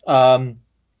um,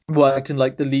 worked in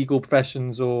like the legal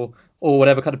professions or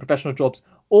whatever kind of professional jobs,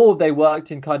 or they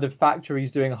worked in kind of factories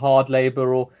doing hard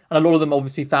labor, or and a lot of them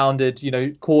obviously founded,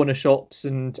 corner shops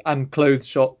and clothes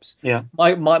shops. yeah,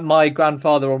 My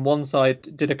grandfather on one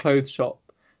side did a clothes shop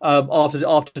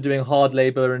after doing hard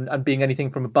labor and being anything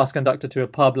from a bus conductor to a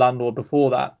pub landlord before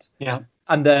that. yeah.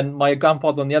 And then my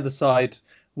grandfather on the other side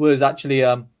was actually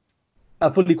a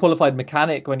fully qualified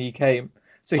mechanic when he came.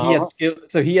 So he had Oh, skill.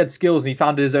 So he had skills, and he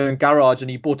founded his own garage, and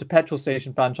he bought a petrol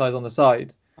station franchise on the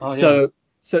side. oh, yeah.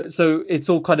 So it's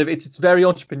all kind of it's very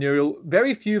entrepreneurial.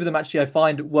 Very few of them actually I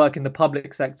find work in the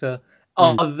public sector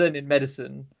Mm, other than in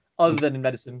medicine. Other okay, than in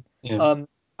medicine, yeah,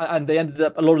 and they ended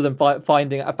up a lot of them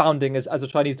founding as a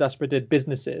Chinese diaspora did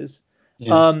businesses.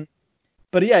 yeah. Um,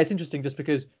 but yeah, it's interesting just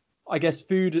because I guess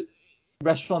food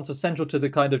restaurants are central to the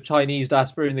kind of Chinese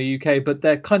diaspora in the UK, but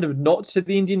they're kind of not to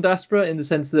the Indian diaspora in the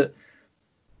sense that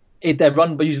they're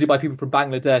run usually by people from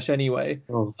Bangladesh anyway.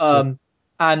 Oh, yeah,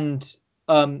 And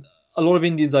a lot of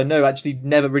Indians I know actually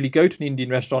never really go to an Indian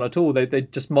restaurant at all. They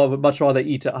just much rather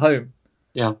eat at home.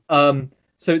 yeah.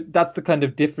 So that's the kind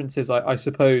of differences, I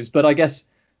suppose. But I guess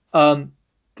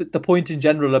the point in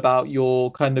general about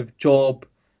your kind of job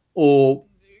or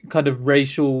kind of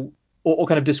racial or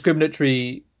kind of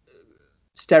discriminatory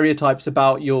stereotypes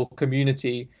about your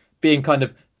community being kind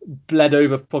of bled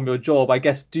over from your job, I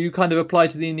guess, do kind of apply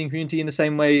to the Indian community in the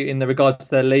same way in the regards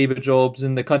to their labor jobs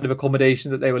and the kind of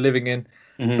accommodation that they were living in.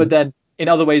 But Hmm. then in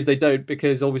other ways they don't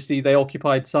because obviously they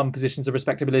occupied some positions of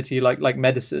respectability like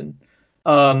medicine.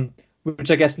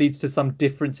 Which I guess leads to some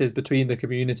differences between the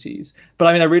communities. But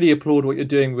I mean, I really applaud what you're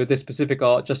doing with this specific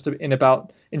art, just in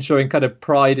about ensuring kind of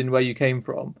pride in where you came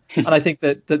from. And I think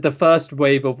that the first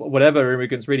wave of whatever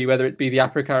immigrants, really, whether it be the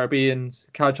Afro-Caribbeans,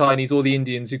 Chinese, or the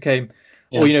Indians who came,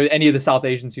 or Yeah, any of the South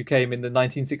Asians who came in the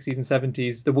 1960s and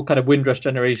 70s, the kind of Windrush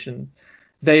generation,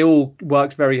 they all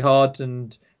worked very hard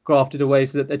and grafted away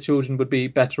so that their children would be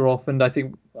better off. And I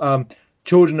think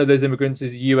children of those immigrants,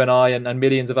 as you and I and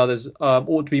millions of others,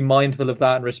 ought to be mindful of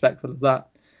that and respectful of that.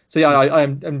 So yeah,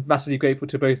 I'm massively grateful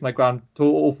to to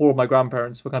all four of my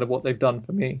grandparents for kind of what they've done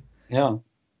for me. yeah.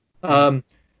 Um,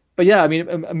 but yeah, I mean,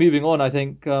 moving on, I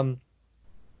think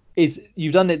is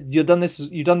you've done this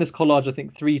collage I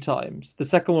think three times. The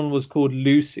second one was called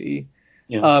Lucy.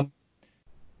 Yeah. Um,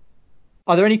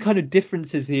 are there any kind of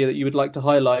differences here that you would like to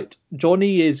highlight?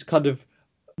 Johnny is kind of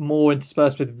more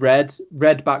interspersed with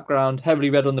red background, heavily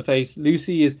red on the face.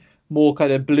 Lucy is more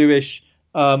kind of bluish,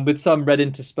 with some red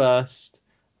interspersed.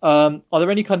 Are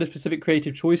there any kind of specific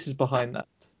creative choices behind that?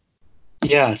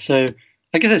 Yeah, so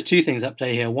I guess there's two things at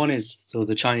play here. One is sort of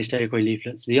the Chinese takeaway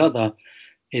leaflets. The other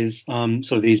is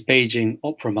sort of these Beijing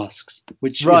opera masks,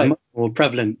 which is Right. much more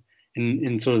prevalent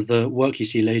in sort of the work you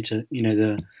see later.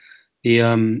 The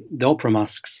opera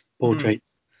masks Mm.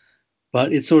 portraits,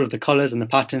 but it's sort of the colors and the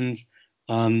patterns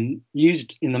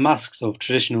used in the masks of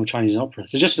traditional Chinese opera.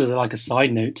 So just as like a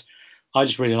side note, I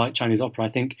just really like Chinese opera. I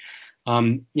think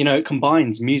it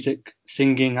combines music,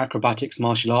 singing, acrobatics,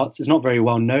 martial arts. It's not very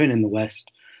well known in the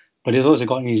West, but it's also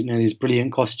got these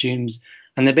brilliant costumes,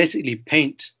 and they basically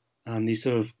paint these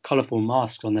sort of colorful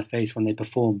masks on their face when they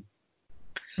perform.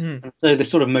 Mm. And so the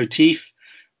sort of motif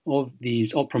of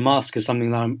these opera masks is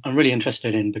something that I'm really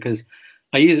interested in because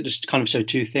I use it just to kind of show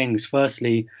two things.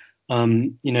 Firstly,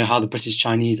 how the British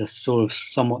Chinese are sort of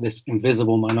somewhat this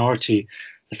invisible minority.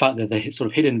 The fact that they're sort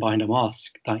of hidden behind a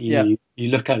mask, that Yeah. you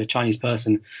look at a Chinese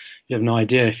person, you have no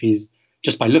idea if he's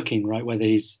just by looking, right, whether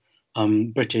he's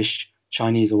British,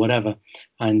 Chinese, or whatever,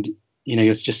 and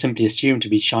you're just simply assumed to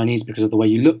be Chinese because of the way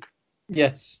you look.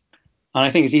 Yes. And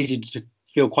I think it's easy to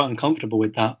feel quite uncomfortable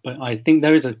with that. But I think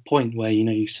there is a point where,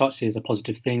 you start to see it as a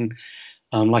positive thing.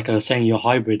 Like I was saying, you're a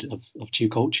hybrid of two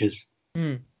cultures.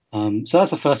 Mm. So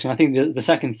that's the first thing. I think the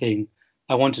second thing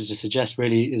I wanted to suggest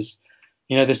really is,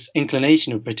 this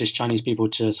inclination of British Chinese people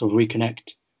to sort of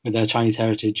reconnect with their Chinese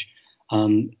heritage,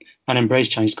 and embrace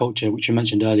Chinese culture, which you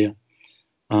mentioned earlier.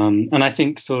 And I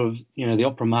think sort of, the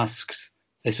opera masks,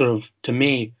 they sort of, to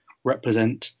me,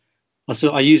 represent,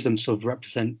 so I use them to sort of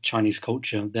represent Chinese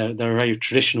culture. They're a very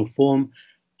traditional form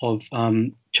of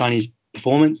Chinese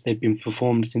performance. They've been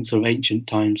performed since sort of ancient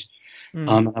times,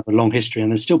 Mm. have a long history,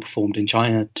 and they're still performed in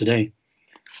China today.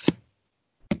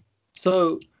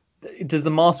 So does the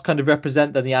mask kind of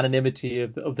represent then the anonymity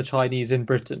of the Chinese in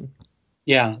Britain?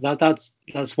 Yeah, that's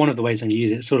one of the ways I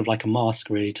use it. It's sort of like a mask,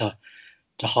 really, to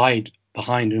hide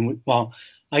behind. And well,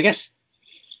 I guess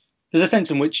there's a sense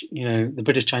in which the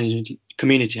British Chinese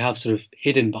community have sort of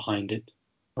hidden behind it,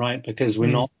 right? Because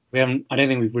Mm. we haven't. I don't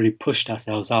think we've really pushed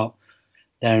ourselves out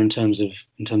there in terms of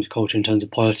culture, in terms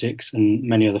of politics, and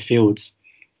many other fields.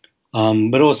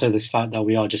 But also this fact that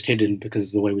we are just hidden because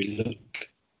of the way we look.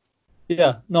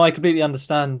 Yeah, no, I completely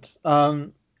understand.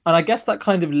 And I guess that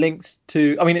kind of links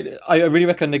to, I mean, I really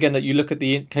recommend again that you look at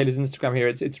the Kayla's Instagram here.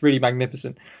 It's really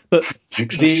magnificent. But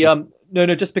Thanks, the Ashton. no,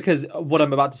 just because what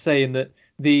I'm about to say in that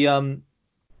the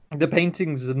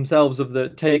paintings themselves of the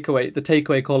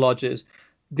takeaway collages,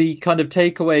 the kind of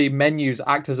takeaway menus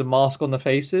act as a mask on the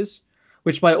faces,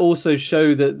 which might also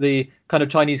show that the kind of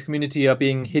Chinese community are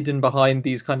being hidden behind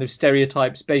these kind of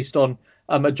stereotypes based on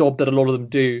a job that a lot of them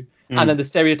do, and then Mm, the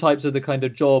stereotypes of the kind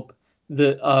of job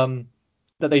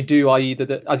that they do, i.e.,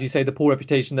 that as you say, the poor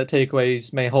reputation that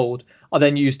takeaways may hold, are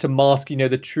then used to mask,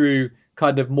 the true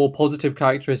kind of more positive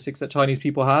characteristics that Chinese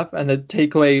people have, and the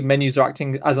takeaway menus are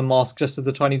acting as a mask, just as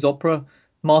the Chinese opera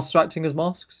masks are acting as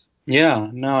masks. yeah,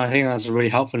 no, I think that's a really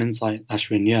helpful insight,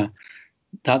 Ashwin. Yeah,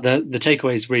 that the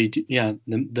takeaways really, yeah,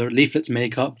 the leaflets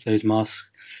make up those masks.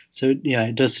 So yeah,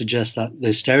 it does suggest that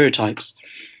those stereotypes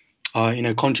are,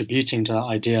 contributing to that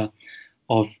idea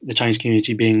of the Chinese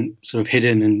community being sort of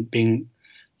hidden and being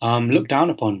looked down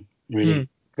upon, Mm, really,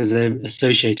 because they're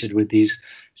associated with these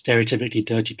stereotypically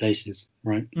dirty places,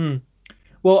 right? mm.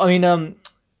 Well, I mean,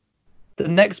 the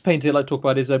next painting I'd like to talk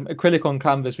about is acrylic on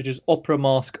canvas, which is Opera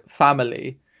Mask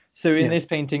Family. So in Yeah, this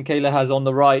painting, Kayla has on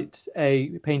the right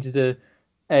painted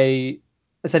a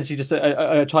essentially just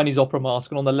a Chinese opera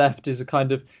mask, and on the left is a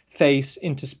kind of face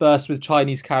interspersed with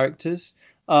Chinese characters.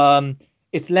 Um,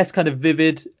 it's less kind of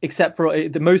vivid, except for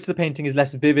the most of the painting is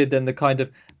less vivid than the kind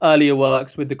of earlier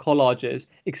works with the collages,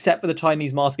 except for the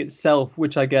Chinese mask itself,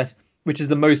 which is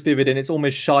the most vivid, and it's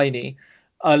almost shiny,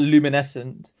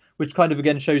 luminescent, which kind of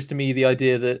again shows to me the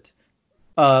idea that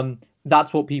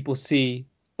that's what people see,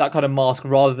 that kind of mask,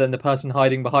 rather than the person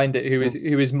hiding behind it, who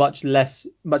is much less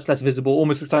visible,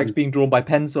 almost looks like it's being drawn by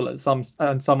pencil at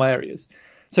some areas.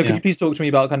 So could yeah, you please talk to me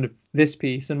about kind of this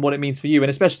piece and what it means for you, and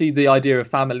especially the idea of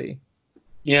family?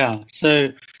 yeah. So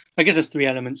I guess there's three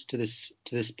elements to this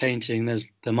painting. There's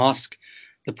the mask,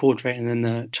 the portrait, and then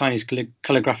the Chinese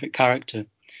calligraphic character.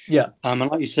 Yeah. And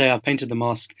like you say, I painted the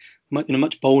mask in a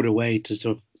much bolder way to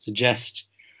sort of suggest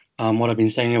what I've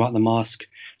been saying about the mask,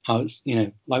 how it's,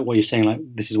 like what you're saying, like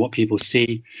this is what people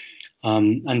see,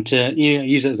 and to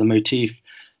use it as a motif,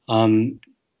 to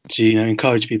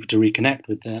encourage people to reconnect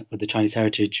with the Chinese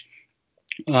heritage.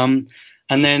 Um,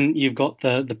 and then you've got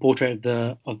the portrait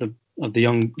of the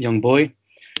young boy,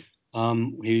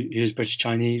 who's British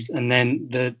Chinese, and then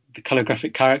the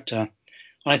calligraphic character.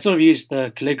 And I sort of used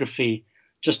the calligraphy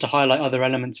just to highlight other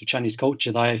elements of Chinese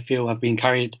culture that I feel have been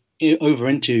carried over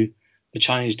into the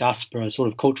Chinese diaspora, sort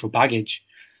of cultural baggage.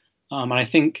 And I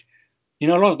think, a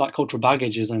lot of that cultural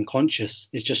baggage is unconscious.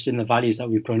 It's just in the values that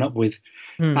we've grown up with,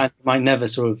 Hmm. and might never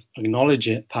sort of acknowledge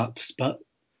it, perhaps. But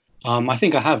I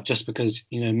think I have, just because,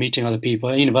 meeting other people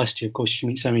at university, of course, you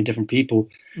meet so many different people,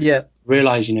 Yeah.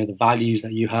 realize, the values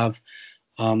that you have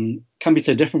can be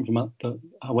so different from the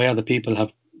way other people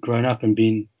have grown up and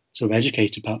been sort of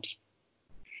educated, perhaps.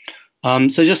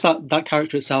 So just that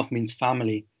character itself means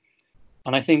family.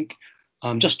 And I think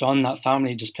just on that,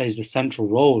 family just plays the central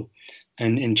role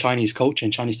in Chinese culture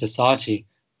and Chinese society,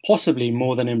 possibly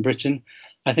more than in Britain.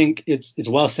 I think it's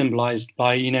well symbolized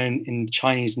by, in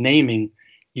Chinese naming,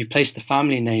 you place the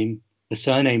family name, the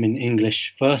surname in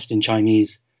English first in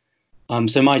Chinese.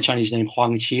 So my Chinese name,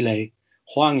 Huang Qile,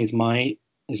 Huang is my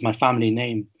family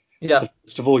name. So Yeah.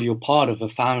 first of all, you're part of a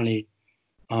family,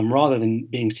 rather than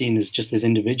being seen as just this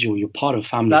individual. You're part of a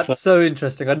family That's first. so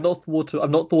interesting. I've not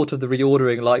thought of the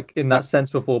reordering like in that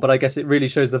sense before, but I guess it really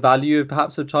shows the value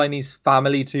perhaps of Chinese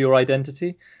family to your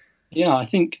identity. Yeah, I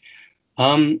think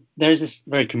There's this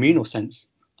very communal sense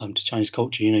to Chinese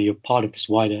culture. You're part of this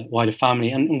wider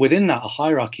family, and within that, a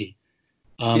hierarchy.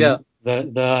 Yeah.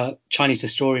 The Chinese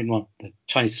historian, well, the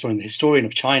historian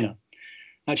of China,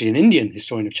 actually an Indian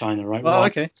historian of China, right? Oh,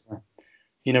 okay.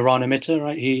 Rana Mitter,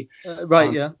 right?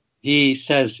 Right. Yeah. He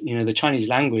says, the Chinese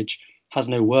language has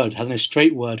no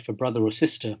straight word for brother or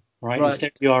sister, right? Right.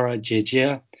 Instead, you are a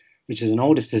Jie, which is an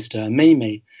older sister, a Mei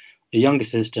Mei, a younger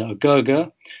sister, a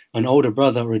Ge, an older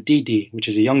brother, or a Didi, which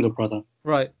is a younger brother.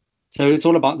 Right. So it's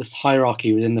all about this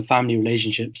hierarchy within the family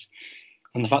relationships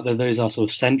and the fact that those are sort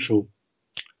of central.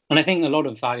 And I think a lot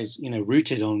of that is,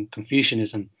 rooted on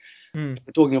Confucianism. Mm. If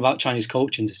we're talking about Chinese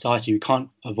culture and society, we can't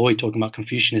avoid talking about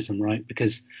Confucianism, right?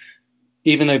 Because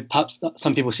even though perhaps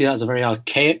some people see that as a very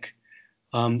archaic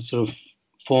sort of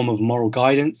form of moral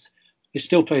guidance, it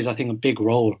still plays, I think, a big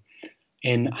role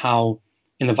in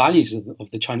the values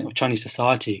of Chinese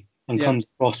society, and Yeah. comes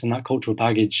across in that cultural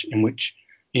baggage in which,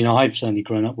 I've certainly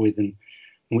grown up with, and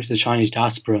in which the Chinese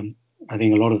diaspora, I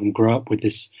think a lot of them grow up with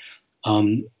this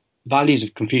values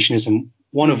of Confucianism,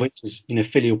 one of which is,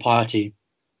 filial piety,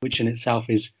 which in itself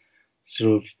is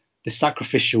sort of the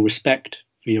sacrificial respect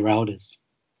for your elders,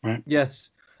 right? Yes.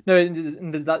 No,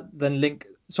 and does that then link?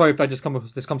 Sorry if I just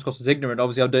comes across as ignorant.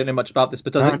 Obviously, I don't know much about this,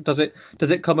 but does it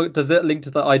link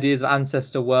to the ideas of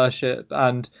ancestor worship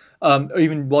and or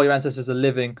even while your ancestors are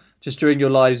living, just during your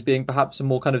lives being perhaps a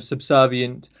more kind of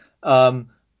subservient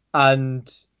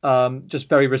and just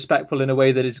very respectful in a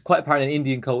way that is quite apparent in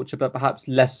Indian culture, but perhaps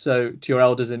less so to your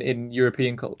elders in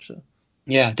European culture.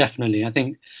 Yeah, definitely. I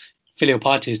think filial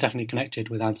piety is definitely connected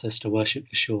with ancestor worship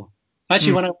for sure.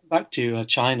 Actually, Mm. when I went back to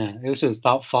China, this was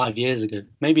about 5 years ago,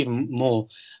 maybe even more.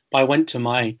 But I went to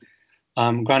my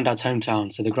granddad's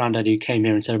hometown, so the granddad who came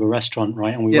here and set up a restaurant,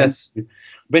 right? And Yes.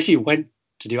 basically went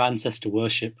to do ancestor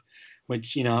worship,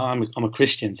 which I'm a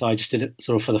Christian, so I just did it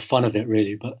sort of for the fun of it,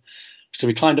 really. But so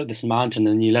we climbed up this mountain,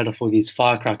 and you let off all these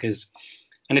firecrackers,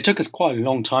 and it took us quite a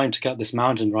long time to get up this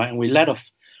mountain, right? And we let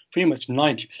off pretty much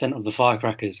 90% of the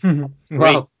firecrackers. It's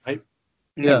great, Wow. right?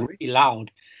 And they're Yeah. really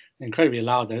loud, incredibly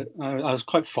loud. I was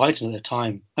quite frightened at the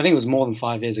time. I think it was more than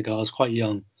 5 years ago. I was quite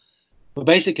young. But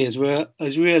basically, as we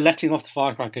were letting off the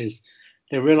firecrackers,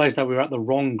 they realized that we were at the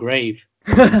wrong grave.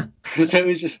 So it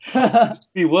was just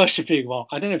be worshipping. Well,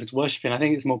 I don't know if it's worshipping. I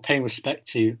think it's more paying respect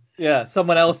to Yeah,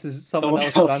 someone someone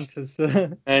else's else. answers.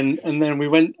 And then we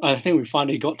went. I think we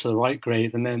finally got to the right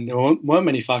grave, and then there weren't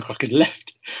many firecrackers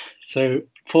left. So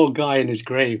poor guy in his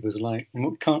grave was like,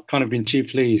 can't kind of been too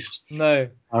pleased. No,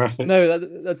 Our no, efforts.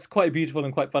 that's quite a beautiful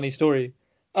and quite funny story.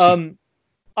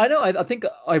 I know. I think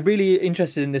I'm really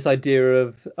interested in this idea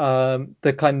of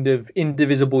the kind of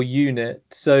indivisible unit.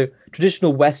 So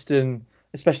traditional Western,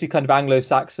 especially kind of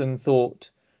Anglo-Saxon thought,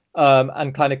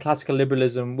 and kind of classical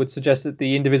liberalism would suggest that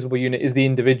the indivisible unit is the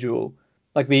individual,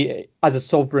 like the as a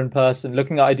sovereign person.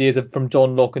 Looking at ideas from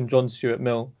John Locke and John Stuart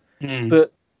Mill, Mm,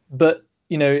 but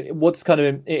what's kind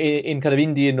of in kind of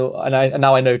Indian and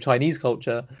now I know Chinese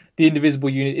culture, the indivisible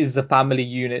unit is the family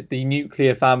unit, the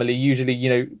nuclear family,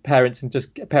 usually parents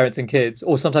and kids,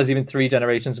 or sometimes even three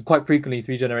generations, and quite frequently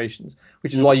three generations,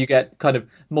 which is why mm, you get kind of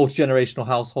multi-generational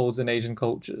households in Asian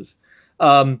cultures.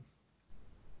 um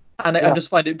and I yeah. just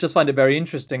find it very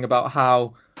interesting about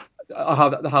how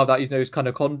that is kind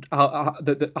of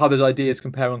how those ideas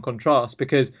compare and contrast,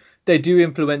 because they do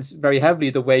influence very heavily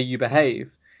the way you behave.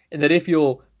 In that if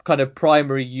your kind of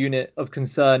primary unit of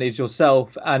concern is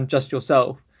yourself and just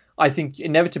yourself, I think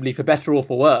inevitably, for better or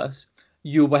for worse,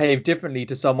 you'll behave differently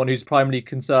to someone whose primary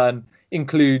concern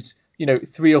includes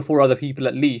three or four other people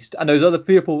at least, and those other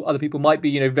three or four other people might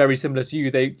be very similar to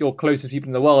you, they your closest people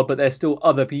in the world, but they're still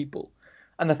other people.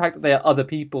 And the fact that they are other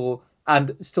people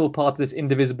and still part of this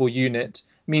indivisible unit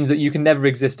means that you can never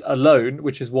exist alone,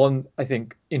 which is one, I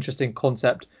think, interesting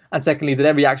concept. And secondly, that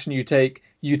every action you take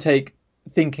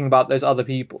thinking about those other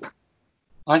people.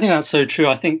 I think that's so true.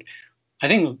 I think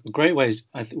a great way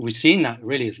we've seen that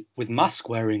really is with mask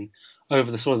wearing over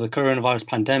the sort of the coronavirus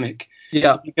pandemic.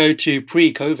 Yeah. If you go to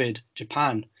pre-COVID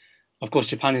Japan, of course,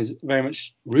 Japan is very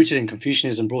much rooted in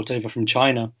Confucianism brought over from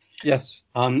China. Yes.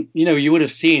 You would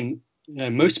have seen,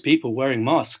 most people wearing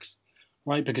masks,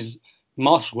 right? Because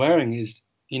mask wearing is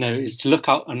to look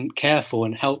out and care for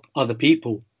and help other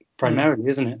people Mm. primarily,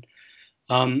 isn't it?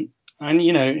 And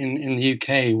in the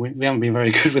UK, we haven't been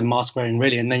very good with mask wearing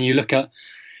really. And then you look at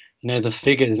the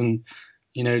figures, and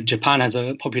Japan has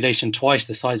a population twice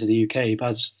the size of the UK, but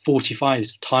has 45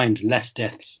 times less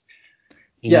deaths.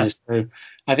 Yeah. So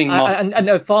I think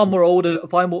And far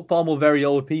more very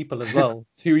old people as well,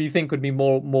 who you think would be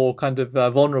more kind of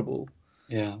vulnerable.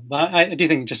 yeah, but I do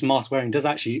think just mask wearing does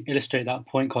actually illustrate that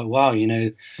point quite well. Yeah.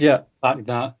 The fact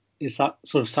that it's that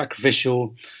sort of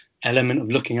sacrificial element of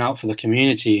looking out for the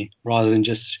community rather than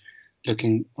just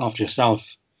looking after yourself.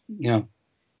 Yeah.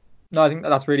 No, I think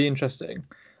that's really interesting.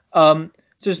 So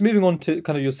just moving on to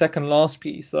kind of your second last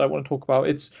piece that I want to talk about,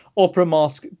 it's opera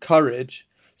mask courage.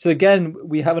 So again,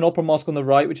 we have an opera mask on the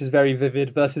right, which is very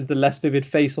vivid, versus the less vivid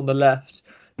face on the left.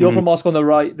 The opera mask on the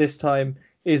right this time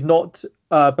is not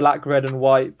black, red, and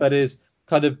white, but is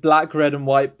kind of black, red, and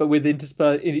white, but with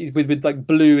with like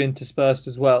blue interspersed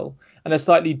as well, and a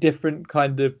slightly different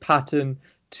kind of pattern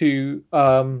to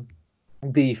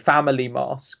the family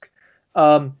mask.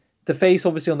 The face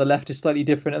obviously on the left is slightly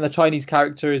different, and the Chinese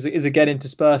character is again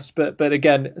interspersed, but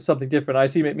again something different. I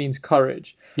assume it means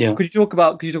courage. Yeah. Could you talk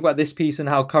about this piece and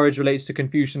how courage relates to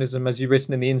Confucianism, as you've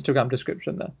written in the Instagram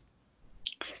description there?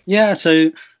 Yeah.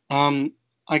 So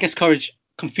I guess courage.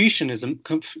 Confucius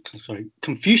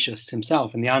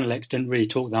himself in the Analects didn't really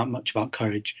talk that much about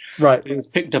courage. Right. It was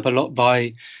picked up a lot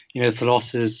by,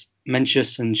 philosophers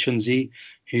Mencius and Shunzi,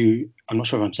 who, I'm not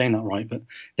sure if I'm saying that right, but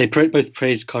they both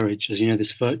praised courage as,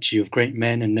 this virtue of great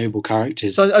men and noble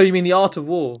characters. So, you mean the art of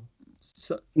war?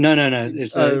 No.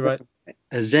 It's right.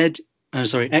 Xunzi.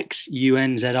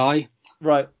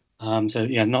 Right. So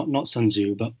yeah, not Sun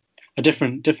Tzu, but a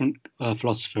different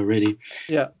philosopher really.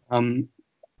 Yeah.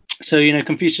 So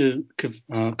Confucius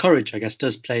courage, I guess,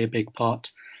 does play a big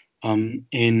part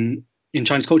in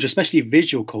Chinese culture, especially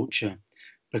visual culture,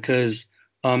 because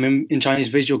in Chinese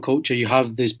visual culture you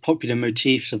have these popular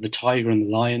motifs of the tiger and the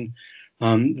lion,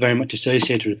 very much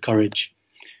associated with courage.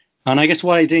 And I guess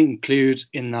what I didn't include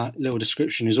in that little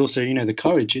description is also the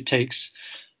courage it takes.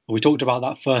 We talked about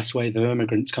that first wave of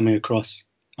immigrants coming across.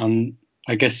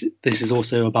 I guess this is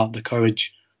also about the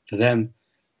courage for them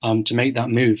to make that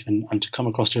move and to come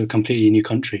across to a completely new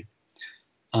country.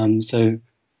 So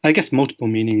I guess multiple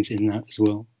meanings in that as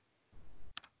well.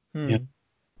 Yeah.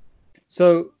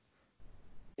 So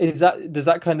does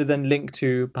that kind of then link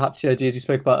to perhaps the ideas you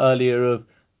spoke about earlier of,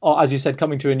 as you said,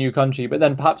 coming to a new country, but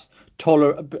then perhaps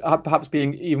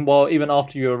being even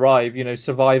after you arrive,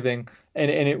 surviving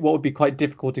in what would be quite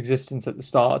difficult existence at the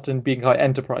start and being quite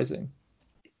enterprising?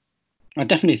 I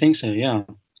definitely think so. Yeah.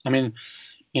 I mean,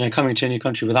 coming to a new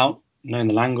country without knowing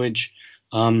the language,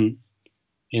 trying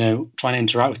to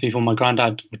interact with people. My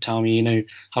granddad would tell me,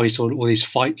 how he saw all these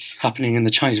fights happening in the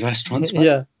Chinese restaurants.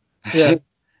 Yeah.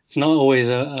 It's not always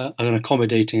an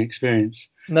accommodating experience.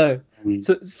 No.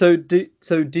 So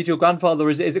did your grandfather,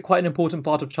 is it quite an important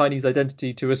part of Chinese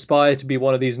identity to aspire to be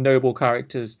one of these noble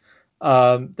characters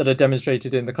that are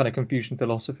demonstrated in the kind of Confucian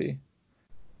philosophy?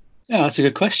 Yeah, that's a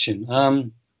good question.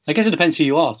 I guess it depends who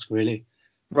you ask, really.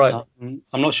 Right. I'm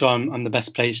not sure I'm the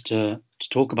best place to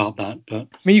talk about that, but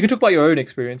I mean, you can talk about your own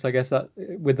experience, I guess, that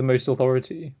with the most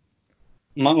authority.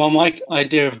 My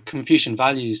idea of Confucian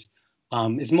values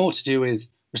is more to do with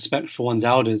respect for one's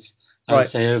elders, I would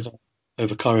say,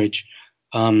 over courage.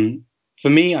 For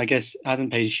me, I guess it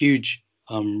hasn't played a huge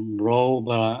role,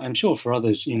 but I'm sure for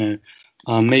others,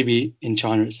 maybe in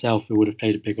China itself, it would have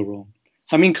played a bigger role.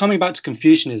 I mean, coming back to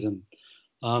Confucianism,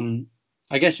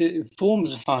 I guess it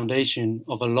forms a foundation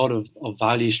of a lot of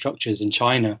value structures in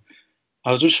China.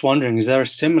 I was just wondering, is there a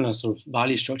similar sort of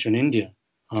value structure in India?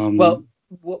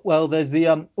 Well, there's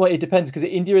the it depends, because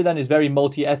India then is very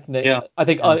multi-ethnic. Yeah, I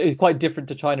think it's quite different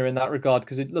to China in that regard,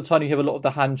 because in China you have a lot of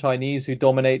the Han Chinese who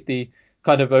dominate the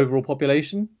kind of overall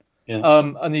population.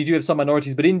 Yeah. And you do have some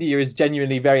minorities, but India is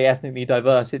genuinely very ethnically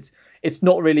diverse. It's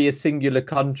not really a singular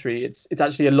country. It's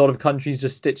actually a lot of countries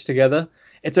just stitched together.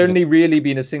 It's only really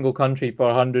been a single country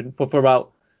for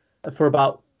about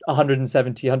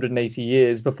 170, 180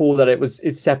 years. Before that,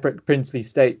 it's separate princely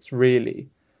states, really,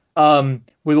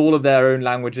 with all of their own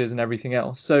languages and everything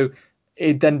else. So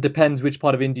it then depends which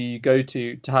part of India you go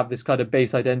to have this kind of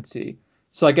base identity.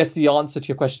 So I guess the answer to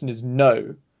your question is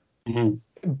no. Mm-hmm.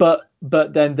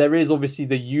 But then there is obviously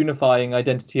the unifying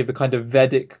identity of the kind of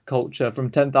Vedic culture from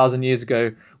 10,000 years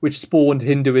ago, which spawned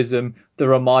Hinduism, the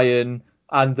Ramayana,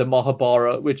 and the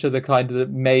Mahabharata, which are the kind of the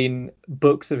main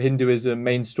books of Hinduism,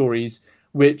 main stories,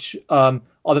 which are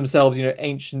themselves,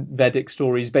 ancient Vedic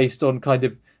stories based on kind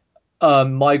of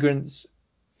migrants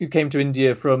who came to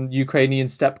India from Ukrainian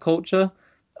steppe culture,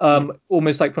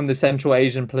 almost like from the Central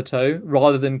Asian plateau,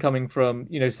 rather than coming from,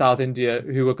 South India,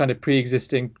 who were kind of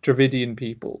pre-existing Dravidian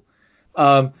people.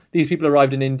 These people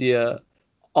arrived in India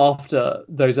after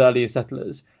those earlier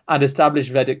settlers and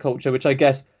established Vedic culture, which I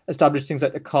guess established things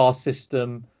like the caste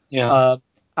system,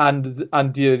 and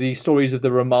the stories of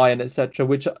the Ramayana, etc.,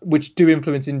 which do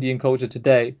influence Indian culture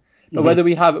today. But whether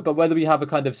we have a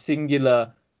kind of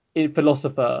singular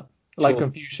philosopher like Sure.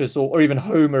 Confucius or even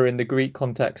Homer in the Greek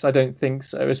context. I don't think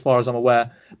so, as far as I'm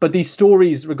aware. But these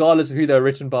stories, regardless of who they're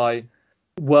written by,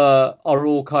 are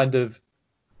all kind of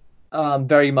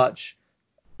very much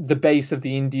the base of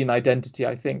the Indian identity,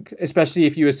 I think, especially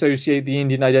if you associate the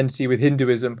Indian identity with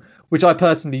Hinduism, which I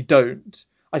personally don't.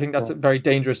 I think that's Sure. a very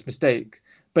dangerous mistake.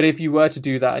 But if you were to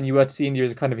do that and you were to see India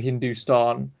as a kind of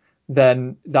Hindustan,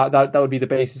 then that would be the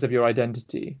basis of your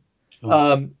identity.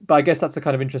 Sure. But I guess that's a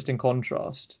kind of interesting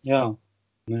contrast. Yeah.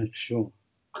 No, for sure.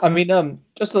 I mean,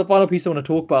 just the final piece I want to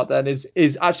talk about then is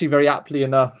actually very aptly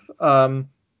enough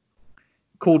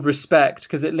called respect,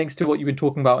 because it links to what you've been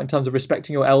talking about in terms of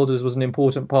respecting your elders was an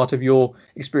important part of your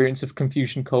experience of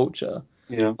Confucian culture.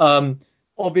 Yeah.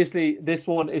 Obviously, this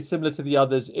one is similar to the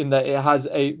others in that it has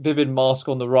a vivid mask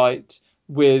on the right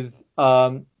with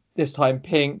this time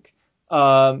pink,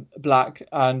 black,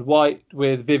 and white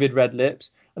with vivid red lips.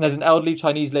 And there's an elderly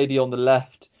Chinese lady on the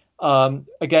left,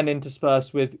 again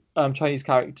interspersed with Chinese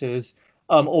characters,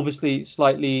 obviously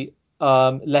slightly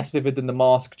less vivid than the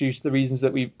mask due to the reasons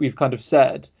that we've kind of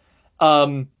said.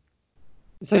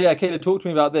 So yeah, Kayla, talk to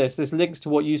me about this. This links to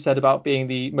what you said about being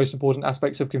the most important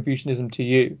aspects of Confucianism to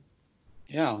you.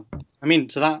 Yeah. I mean,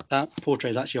 so that portrait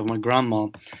is actually of my grandma,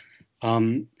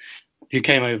 um, who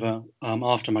came over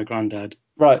after my granddad,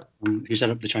 Right. who set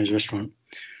up the Chinese restaurant.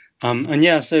 And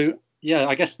yeah, so yeah,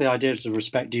 I guess the ideas of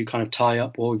respect do kind of tie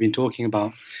up what we've been talking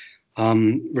about.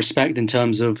 Respect in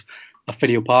terms of a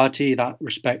filial piety, that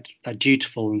respect, that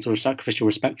dutiful and sort of sacrificial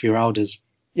respect for your elders.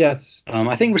 Yes.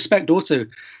 I think respect also,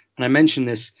 and I mentioned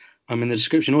this in the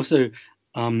description, also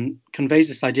conveys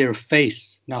this idea of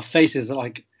face. Now, face is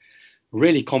like a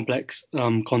really complex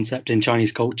concept in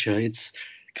Chinese culture. It's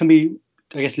can be,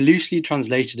 I guess, loosely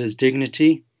translated as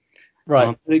dignity.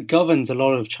 Right. It governs a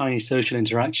lot of Chinese social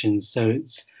interactions. So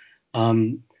it's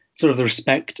sort of the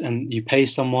respect and you pay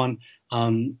someone.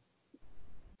 And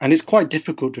it's quite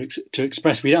difficult to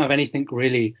express. We don't have anything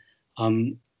really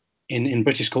in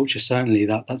British culture, certainly,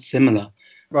 that's similar.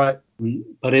 Right.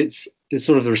 But it's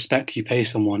sort of the respect you pay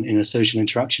someone in a social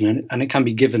interaction, and it can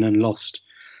be given and lost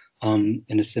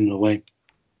in a similar way.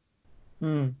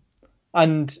 Mm.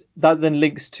 And that then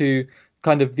links to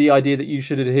kind of the idea that you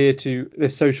should adhere to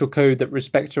this social code that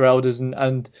respects your elders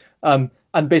and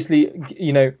basically,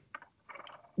 you know,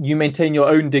 you maintain your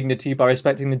own dignity by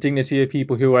respecting the dignity of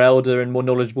people who are elder and more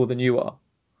knowledgeable than you are.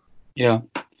 Yeah,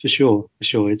 for sure, for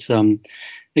sure. It's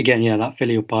again, yeah, that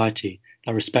filial piety,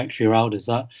 that respect for your elders.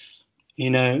 That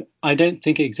I don't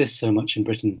think it exists so much in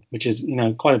Britain, which is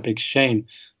quite a big shame.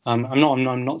 I'm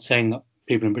not saying that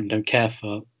people in Britain don't care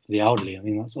for the elderly. I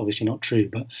mean, that's obviously not true,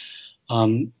 but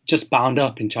just bound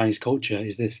up in Chinese culture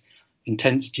is this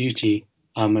intense duty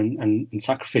and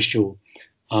sacrificial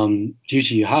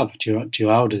duty you have to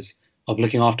your elders of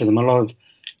looking after them. A lot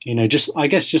of, just I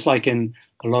guess just like in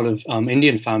a lot of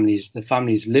Indian families, the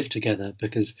families live together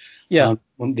because Yeah.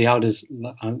 when the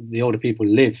older people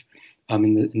live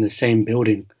in the same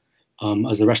building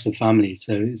as the rest of the family.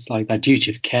 So it's like that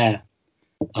duty of care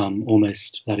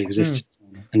almost that exists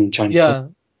Mm. in Chinese culture. Yeah.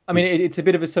 I mean, it's a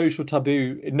bit of a social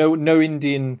taboo. No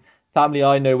Indian family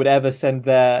I know would ever send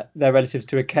their relatives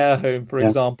to a care home, for Yeah,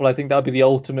 example. I think that would be the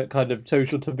ultimate kind of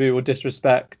social taboo or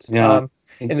disrespect. yeah, I think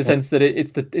In the so. sense that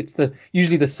it's the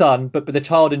usually the son, but the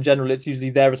child in general, it's usually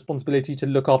their responsibility to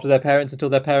look after their parents until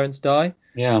their parents die.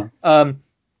 Yeah, Um,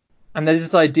 and there's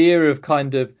this idea of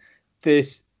kind of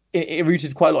this it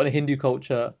rooted quite a lot in Hindu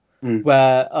culture, mm,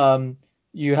 where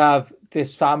you have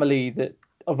this family that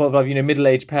of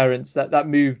middle-aged parents that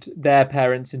moved their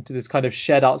parents into this kind of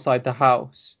shed outside the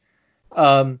house,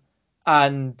 um,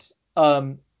 and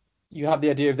you have the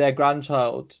idea of their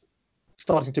grandchild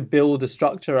starting to build a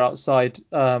structure outside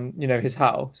his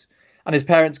house, and his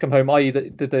parents come home, i.e.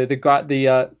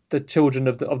 the children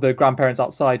of the grandparents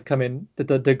outside come in,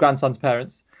 the grandson's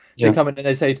parents, they yeah, come in and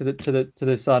they say to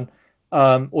the son,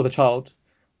 or the child,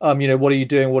 what are you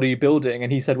doing, what are you building?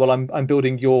 And he said, well, I'm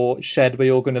building your shed where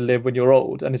you're going to live when you're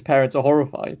old. And his parents are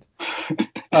horrified.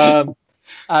 um,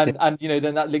 yeah, and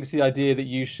then that links to the idea that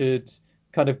you should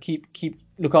kind of keep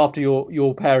look after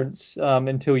your parents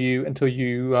until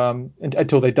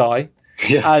they die.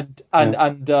 yeah,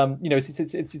 And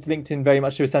it's linked in very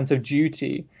much to a sense of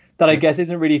duty that I yeah, guess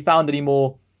isn't really found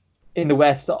anymore in the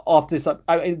West after this.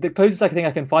 The closest I think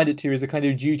I can find it to is a kind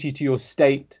of duty to your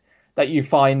state that you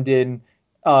find in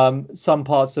some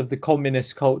parts of the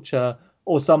communist culture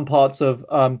or some parts of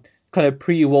kind of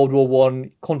pre-World War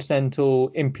One continental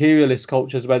imperialist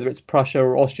cultures, whether it's Prussia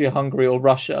or Austria-Hungary or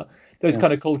Russia. Those yeah,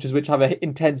 kind of cultures which have an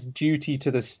intense duty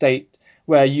to the state,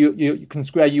 where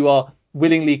you are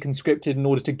willingly conscripted in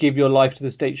order to give your life to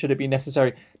the state should it be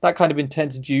necessary. That kind of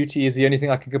intense duty is the only thing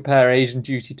I can compare Asian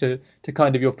duty to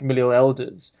kind of your familial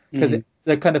elders, because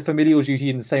the kind of familial duty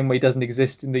in the same way doesn't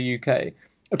exist in the UK.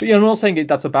 I'm not saying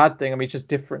that's a bad thing. I mean, it's just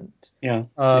different. Yeah.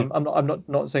 I'm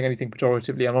not saying anything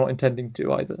pejoratively. I'm not intending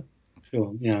to either.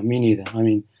 Sure. Yeah. Me neither. I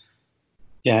mean,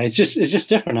 yeah, it's just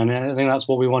different. I mean, I think that's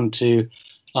what we want to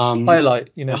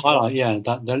highlight. Highlight. Yeah,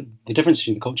 that the difference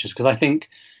between the cultures, because I think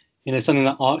something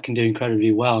that art can do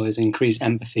incredibly well is increase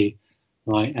empathy,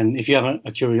 right? And if you have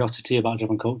a curiosity about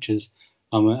different cultures,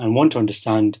 and want to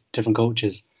understand different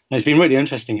cultures, and it's been really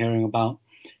interesting hearing about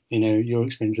your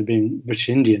experience of being British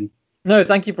Indian. No,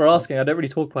 thank you for asking. I don't really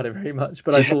talk about it very much,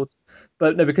 but I thought,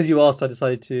 but no, because you asked, I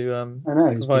decided to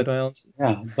provide my answer.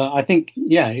 Yeah, but I think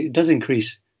it does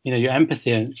increase your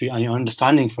empathy and your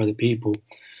understanding for other people,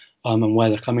 and where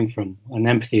they're coming from. And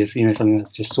empathy is something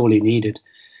that's just sorely needed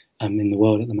in the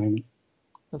world at the moment.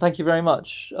 Well, thank you very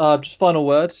much. Just final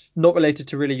word, not related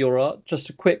to really your art, just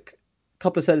a quick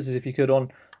couple of sentences if you could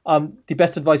on the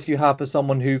best advice you have for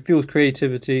someone who feels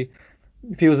creativity,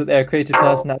 feels that they're a creative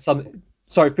person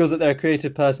feels that they're a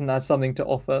creative person that has something to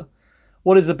offer.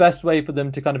 What is the best way for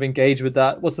them to kind of engage with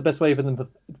that? What's the best way for them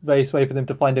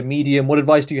to find a medium? What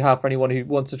advice do you have for anyone who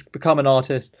wants to become an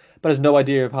artist but has no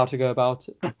idea of how to go about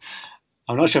it?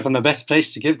 I'm not sure if I'm the best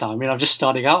place to give that. I mean, I'm just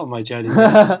starting out on my journey.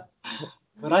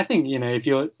 But I think if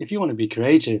you want to be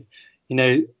creative,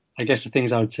 I guess the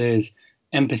things I would say is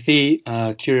empathy,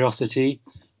 curiosity,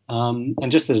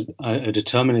 and just a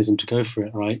determinism to go for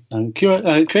it, right? And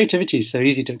creativity is so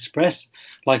easy to express.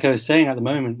 Like I was saying at the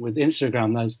moment with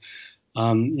Instagram, there's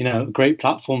a great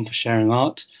platform for sharing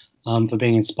art, for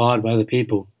being inspired by other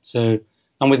people. So,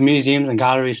 and with museums and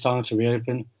galleries starting to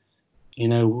reopen,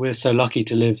 we're so lucky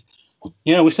to live.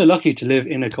 We're so lucky to live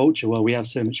in a culture where we have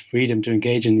so much freedom to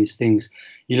engage in these things.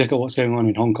 You look at what's going on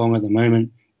in Hong Kong at the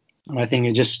moment, and I think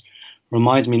it just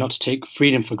reminds me not to take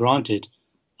freedom for granted.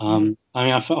 I mean,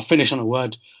 I'll finish on a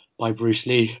word by Bruce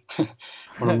Lee,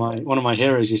 one of my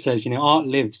heroes, who says, art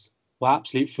lives where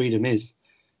absolute freedom is,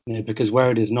 because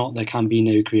where it is not, there can be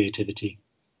no creativity.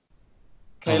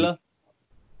 Kayla,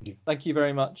 thank you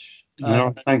very much.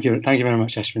 Thank you very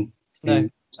much, Ashwin.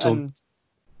 And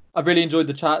I've really enjoyed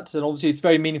the chat, and obviously it's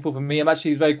very meaningful for me. I'm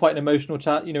actually very quite an emotional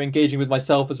chat, engaging with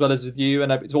myself as well as with you,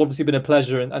 and it's obviously been a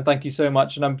pleasure, and thank you so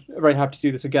much, and I'm very happy to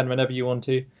do this again whenever you want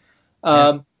to.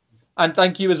 And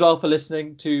thank you as well for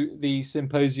listening to the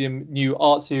Symposium new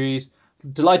art series.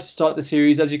 Delighted to start the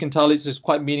series. As you can tell, it's just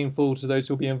quite meaningful to those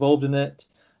who will be involved in it.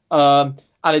 And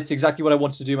it's exactly what I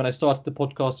wanted to do when I started the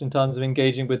podcast in terms of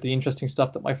engaging with the interesting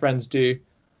stuff that my friends do.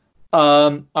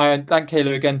 I thank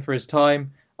Kayla again for his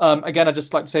time. Again, I'd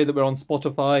just like to say that we're on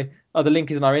Spotify. The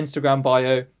link is in our Instagram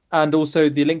bio. And also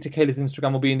the link to Kayla's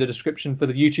Instagram will be in the description for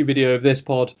the YouTube video of this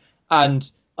pod.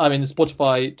 And in the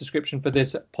Spotify description for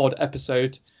this pod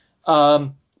episode.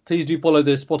 Please do follow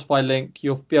the Spotify link.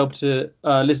 You'll be able to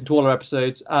listen to all our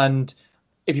episodes, and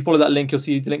if you follow that link, you'll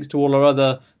see the links to all our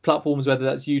other platforms, whether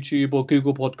that's YouTube or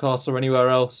Google Podcasts or anywhere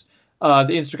else.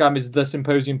 The Instagram is the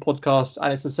Symposium Podcast,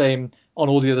 and it's the same on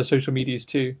all the other social medias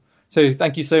too. So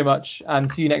thank you so much, and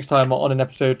see you next time on an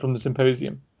episode from the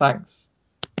Symposium. Thanks.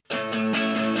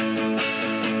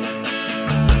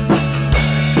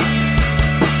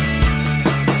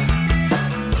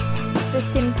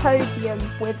 Symposium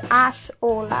with Ash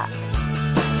Orlak.